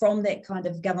Zealand from that kind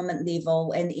of government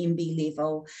level and MB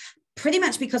level, pretty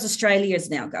much because Australia is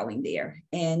now going there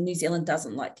and New Zealand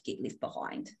doesn't like to get left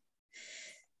behind.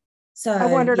 So I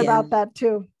wondered about that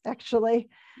too, actually.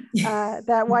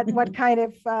 That what kind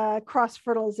of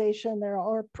cross-fertilization there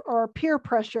or peer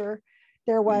pressure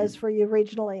there was for you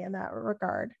regionally in that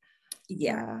regard.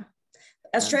 Yeah.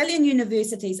 Australian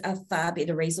universities are far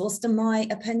better resourced, in my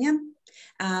opinion.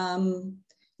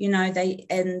 You know,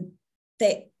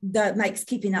 that makes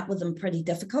keeping up with them pretty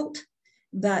difficult,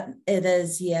 but it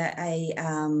is,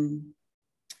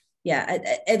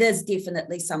 it is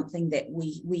definitely something that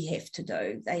we have to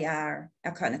do. They are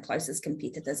our kind of closest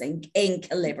competitors and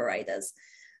collaborators.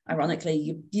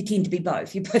 Ironically, you tend to be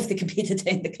both. You're both the competitor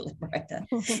and the collaborator.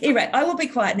 Anyway, I will be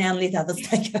quiet now and let others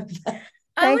take over.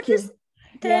 Thank you.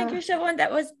 Thank you, Siobhan.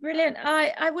 That was brilliant.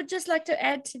 I would just like to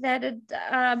add to that.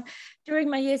 During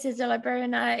my years as a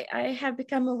librarian, I have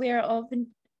become aware of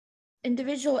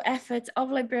individual efforts of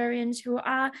librarians who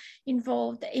are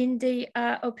involved in the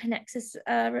open access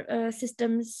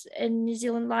systems in New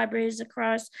Zealand libraries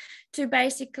across to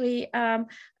basically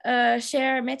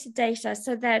share metadata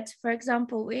so that, for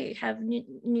example, we have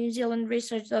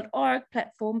newzealandresearch.org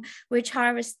platform, which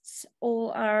harvests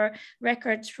all our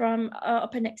records from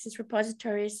open access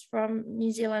repositories from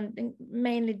New Zealand,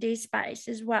 mainly DSpace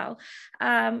as well.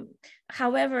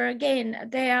 However, again,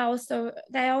 they also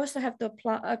have to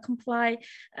comply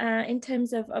in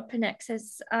terms of open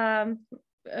access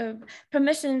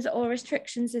permissions or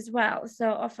restrictions as well. So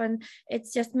often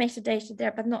it's just metadata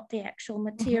there, but not the actual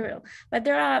material. But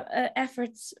there are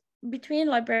efforts between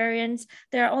librarians.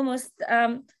 They're almost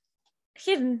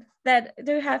hidden that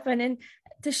do happen and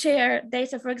to share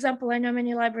data. For example, I know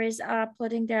many libraries are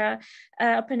uploading their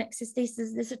open access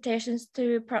thesis dissertations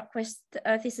to ProcQuest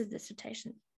thesis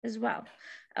dissertation as well.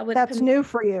 That's new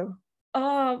for you.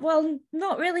 Oh, well,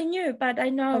 not really new, but I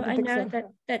know so.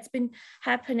 that's been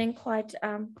happening quite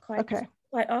often. Okay.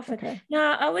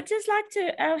 Now, I would just like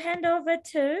to hand over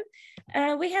to,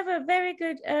 we have a very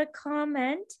good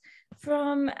comment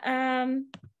from Donna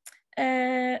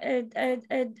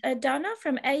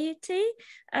from AUT,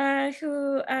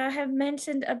 who have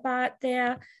mentioned about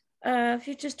their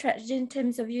future strategy in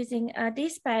terms of using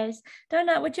DSpace.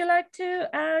 Donna, would you like to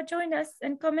join us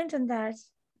and comment on that?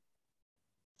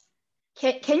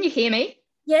 Can you hear me?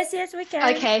 Yes, we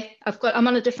can. Okay, I'm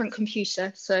on a different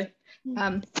computer, so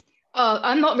I'm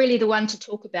not really the one to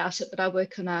talk about it, but I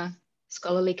work on a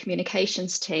scholarly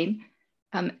communications team.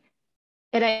 At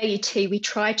AUT, we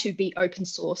try to be open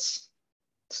source,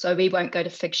 so we won't go to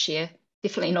Figshare,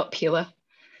 definitely not Pure.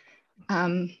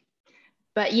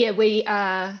 But yeah, we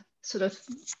are sort of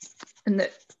in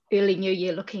the early new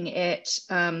year looking at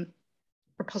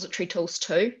repository tools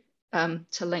too,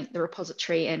 to link the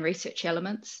repository and research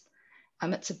elements.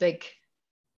 It's a big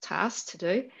task to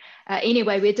do.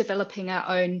 Anyway, we're developing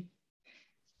our own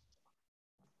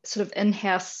sort of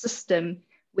in-house system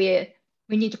where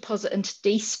when you deposit into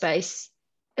DSpace,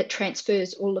 it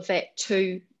transfers all of that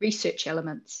to research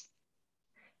elements.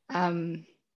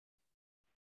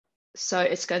 So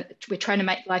we're trying to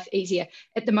make life easier.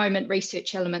 At the moment,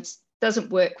 research elements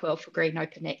doesn't work well for green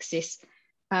open access.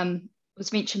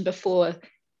 Was mentioned before,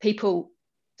 people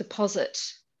deposit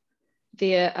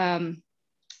their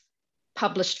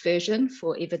published version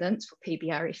for evidence for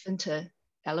PBRF into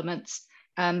elements.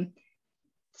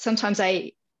 Sometimes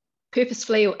they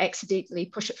purposefully or accidentally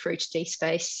push it through to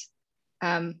DSpace.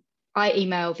 I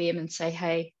email them and say,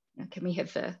 hey, can we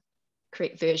have the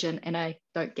correct version? And I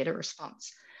don't get a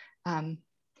response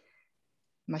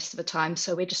most of the time.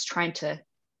 So we're just trying to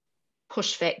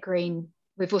push that green.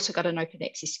 We've also got an open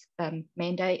access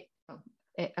mandate,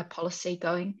 a policy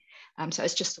going. So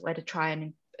it's just a way to try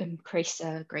and increase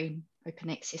green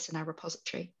open access in our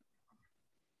repository.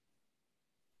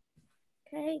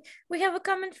 Okay, we have a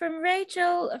comment from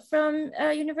Rachel from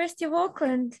University of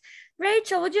Auckland.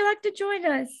 Rachel, would you like to join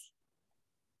us?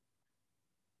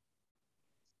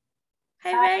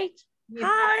 Hey, Rach.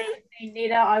 Hi.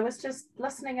 Nita, I was just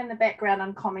listening in the background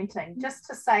and commenting just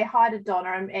to say hi to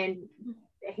Donna and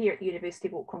here at the University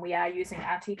of Auckland, we are using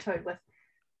RT2 with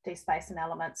DSpace and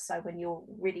elements. So when you're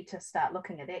ready to start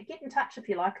looking at that, get in touch if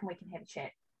you like, and we can have a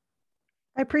chat.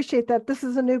 I appreciate that. This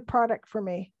is a new product for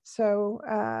me. So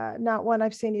not one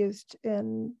I've seen used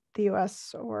in the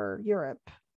US or Europe.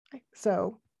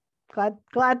 So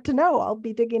glad to know. I'll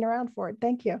be digging around for it.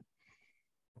 Thank you.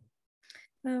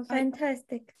 Oh,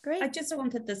 fantastic. Great. I just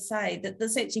wanted to say that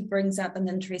this actually brings up an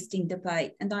interesting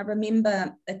debate. And I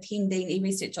remember attending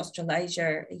eResearch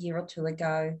Australasia a year or two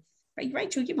ago.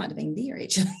 Rachel, you might have been there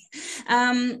actually.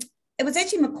 It was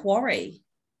actually Macquarie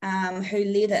who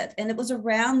led it. And it was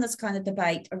around this kind of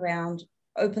debate around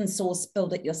open source,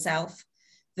 build it yourself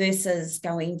versus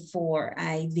going for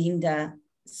a vendor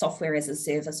software as a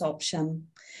service option.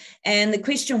 And the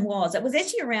question was, it was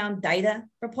actually around data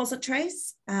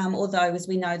repositories, although as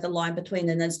we know, the line between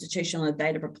an institutional and a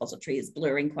data repository is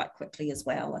blurring quite quickly as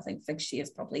well. I think Figshare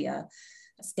is probably a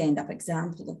stand-up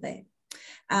example of that.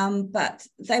 But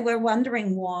they were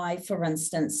wondering why, for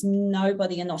instance,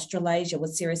 nobody in Australasia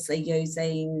was seriously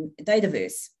using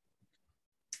Dataverse.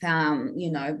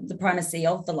 You know, the primacy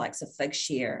of the likes of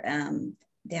Figshare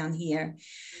down here.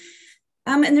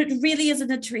 And it really is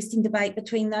an interesting debate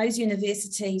between those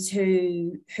universities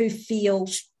who feel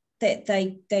that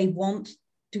they want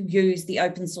to use the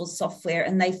open source software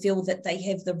and they feel that they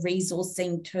have the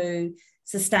resourcing to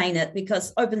sustain it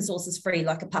because open source is free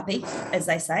like a puppy, as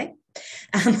they say,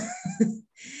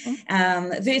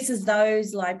 versus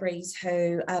those libraries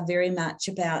who are very much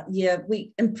about,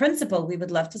 in principle, we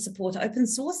would love to support open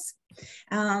source,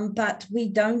 but we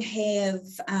don't have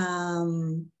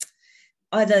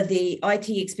either the IT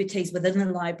expertise within the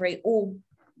library or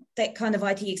that kind of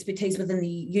IT expertise within the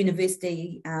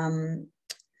university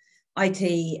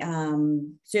IT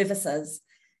services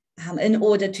in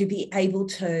order to be able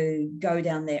to go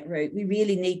down that route. We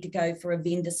really need to go for a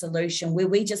vendor solution where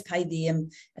we just pay them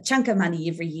a chunk of money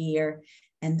every year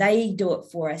and they do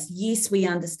it for us. Yes, we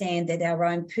understand that our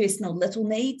own personal little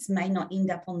needs may not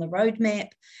end up on the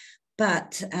roadmap,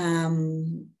 but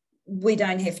we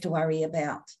don't have to worry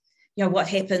about what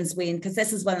happens when, because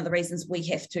this is one of the reasons we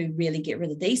have to really get rid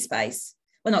of DSpace.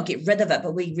 Well, not get rid of it,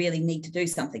 but we really need to do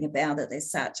something about it as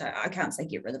such. I can't say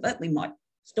get rid of it. We might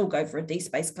still go for a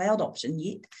DSpace cloud option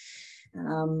yet.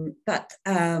 But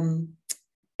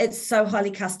it's so highly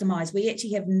customized. We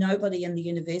actually have nobody in the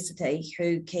university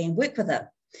who can work with it.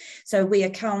 So we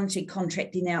are currently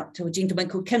contracting out to a gentleman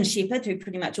called Kim Shepherd, who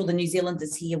pretty much all the New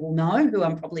Zealanders here will know, who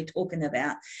I'm probably talking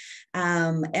about.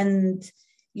 And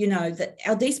that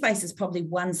our DSpace is probably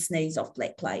one sneeze off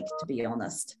Black Plague, to be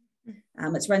honest.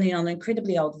 It's running on an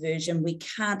incredibly old version. We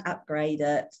can't upgrade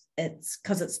it. It's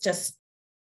because it's just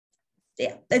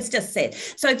sad.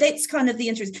 So that's kind of the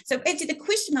interest. So actually the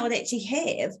question I would actually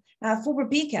have for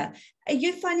Rebecca, are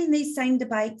you finding these same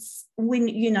debates when,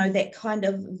 that kind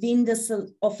of vendor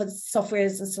offers software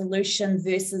as a solution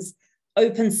versus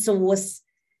open source,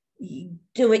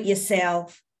 do it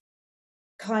yourself,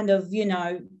 kind of,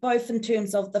 both in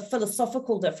terms of the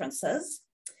philosophical differences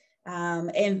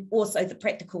and also the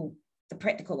practical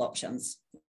options?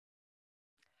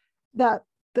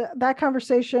 That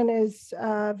conversation is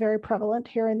very prevalent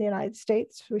here in the United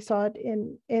States. We saw it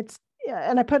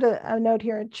and I put a note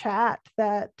here in chat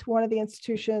that one of the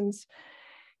institutions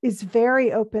is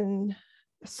very open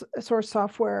source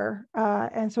software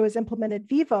and so has implemented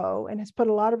Vivo and has put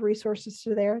a lot of resources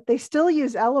to there. They still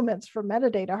use elements for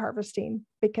metadata harvesting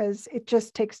because it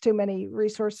just takes too many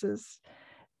resources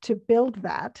to build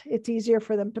that. It's easier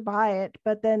for them to buy it,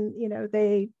 but then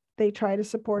they try to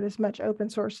support as much open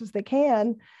source as they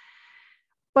can.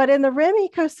 But in the RIM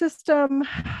ecosystem,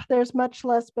 there's much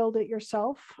less build it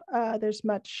yourself. There's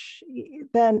much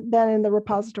than in the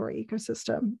repository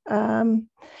ecosystem.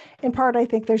 In part, I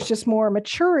think there's just more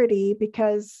maturity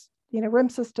because RIM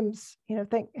systems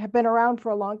have been around for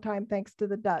a long time thanks to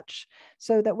the Dutch,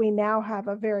 so that we now have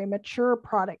a very mature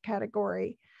product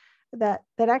category that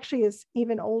actually is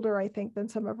even older, I think, than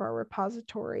some of our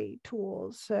repository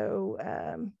tools. So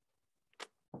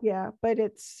but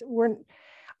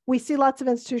we see lots of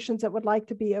institutions that would like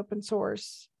to be open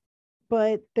source,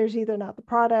 but there's either not the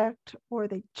product or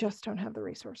they just don't have the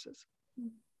resources.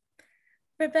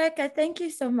 Rebecca, thank you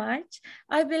so much.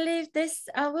 I believe this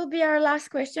will be our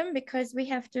last question because we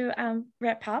have to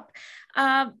wrap up.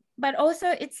 But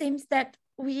also it seems that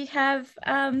we have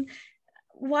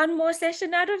one more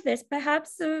session out of this.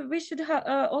 Perhaps we should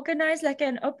organize like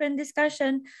an open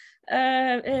discussion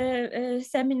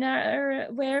seminar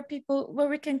where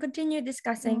we can continue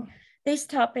discussing this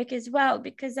topic as well,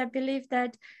 because I believe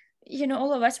that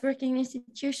all of us working in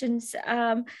institutions,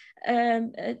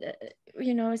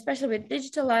 especially with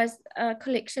digitalized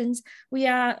collections, we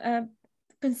are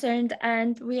concerned,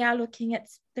 and we are looking at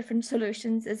different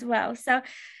solutions as well. So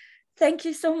thank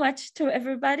you so much to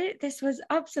everybody. This was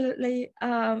absolutely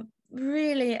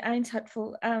really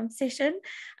insightful session.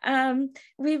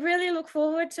 We really look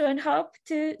forward to and hope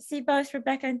to see both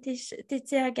Rebecca and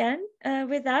Titia again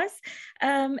with us.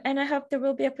 And I hope there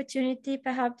will be opportunity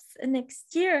perhaps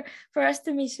next year for us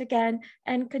to meet again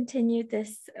and continue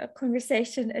this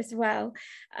conversation as well.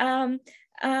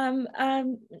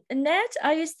 Nat,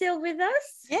 are you still with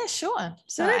us? Yeah, sure.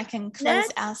 So Good. I can close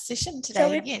Nat, our session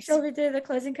today. shall we do the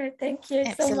closing card? Thank you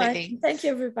so much. Thank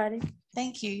you, everybody.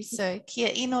 Thank you. So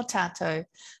kia ino tātou.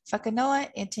 Whakanoa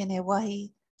e tēnei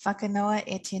wahi, whakanoa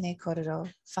e tēnei korero,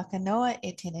 whakanoa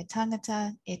e tēnei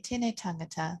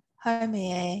tangata, home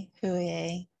e, hui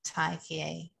e, taiki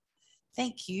e.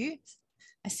 Thank you.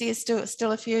 I see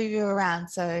still a few of you around,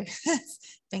 so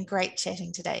it's been great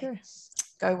chatting today. Sure.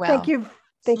 Go well.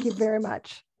 Thank you very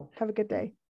much. Have a good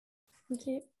day. Thank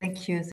you. Thank you.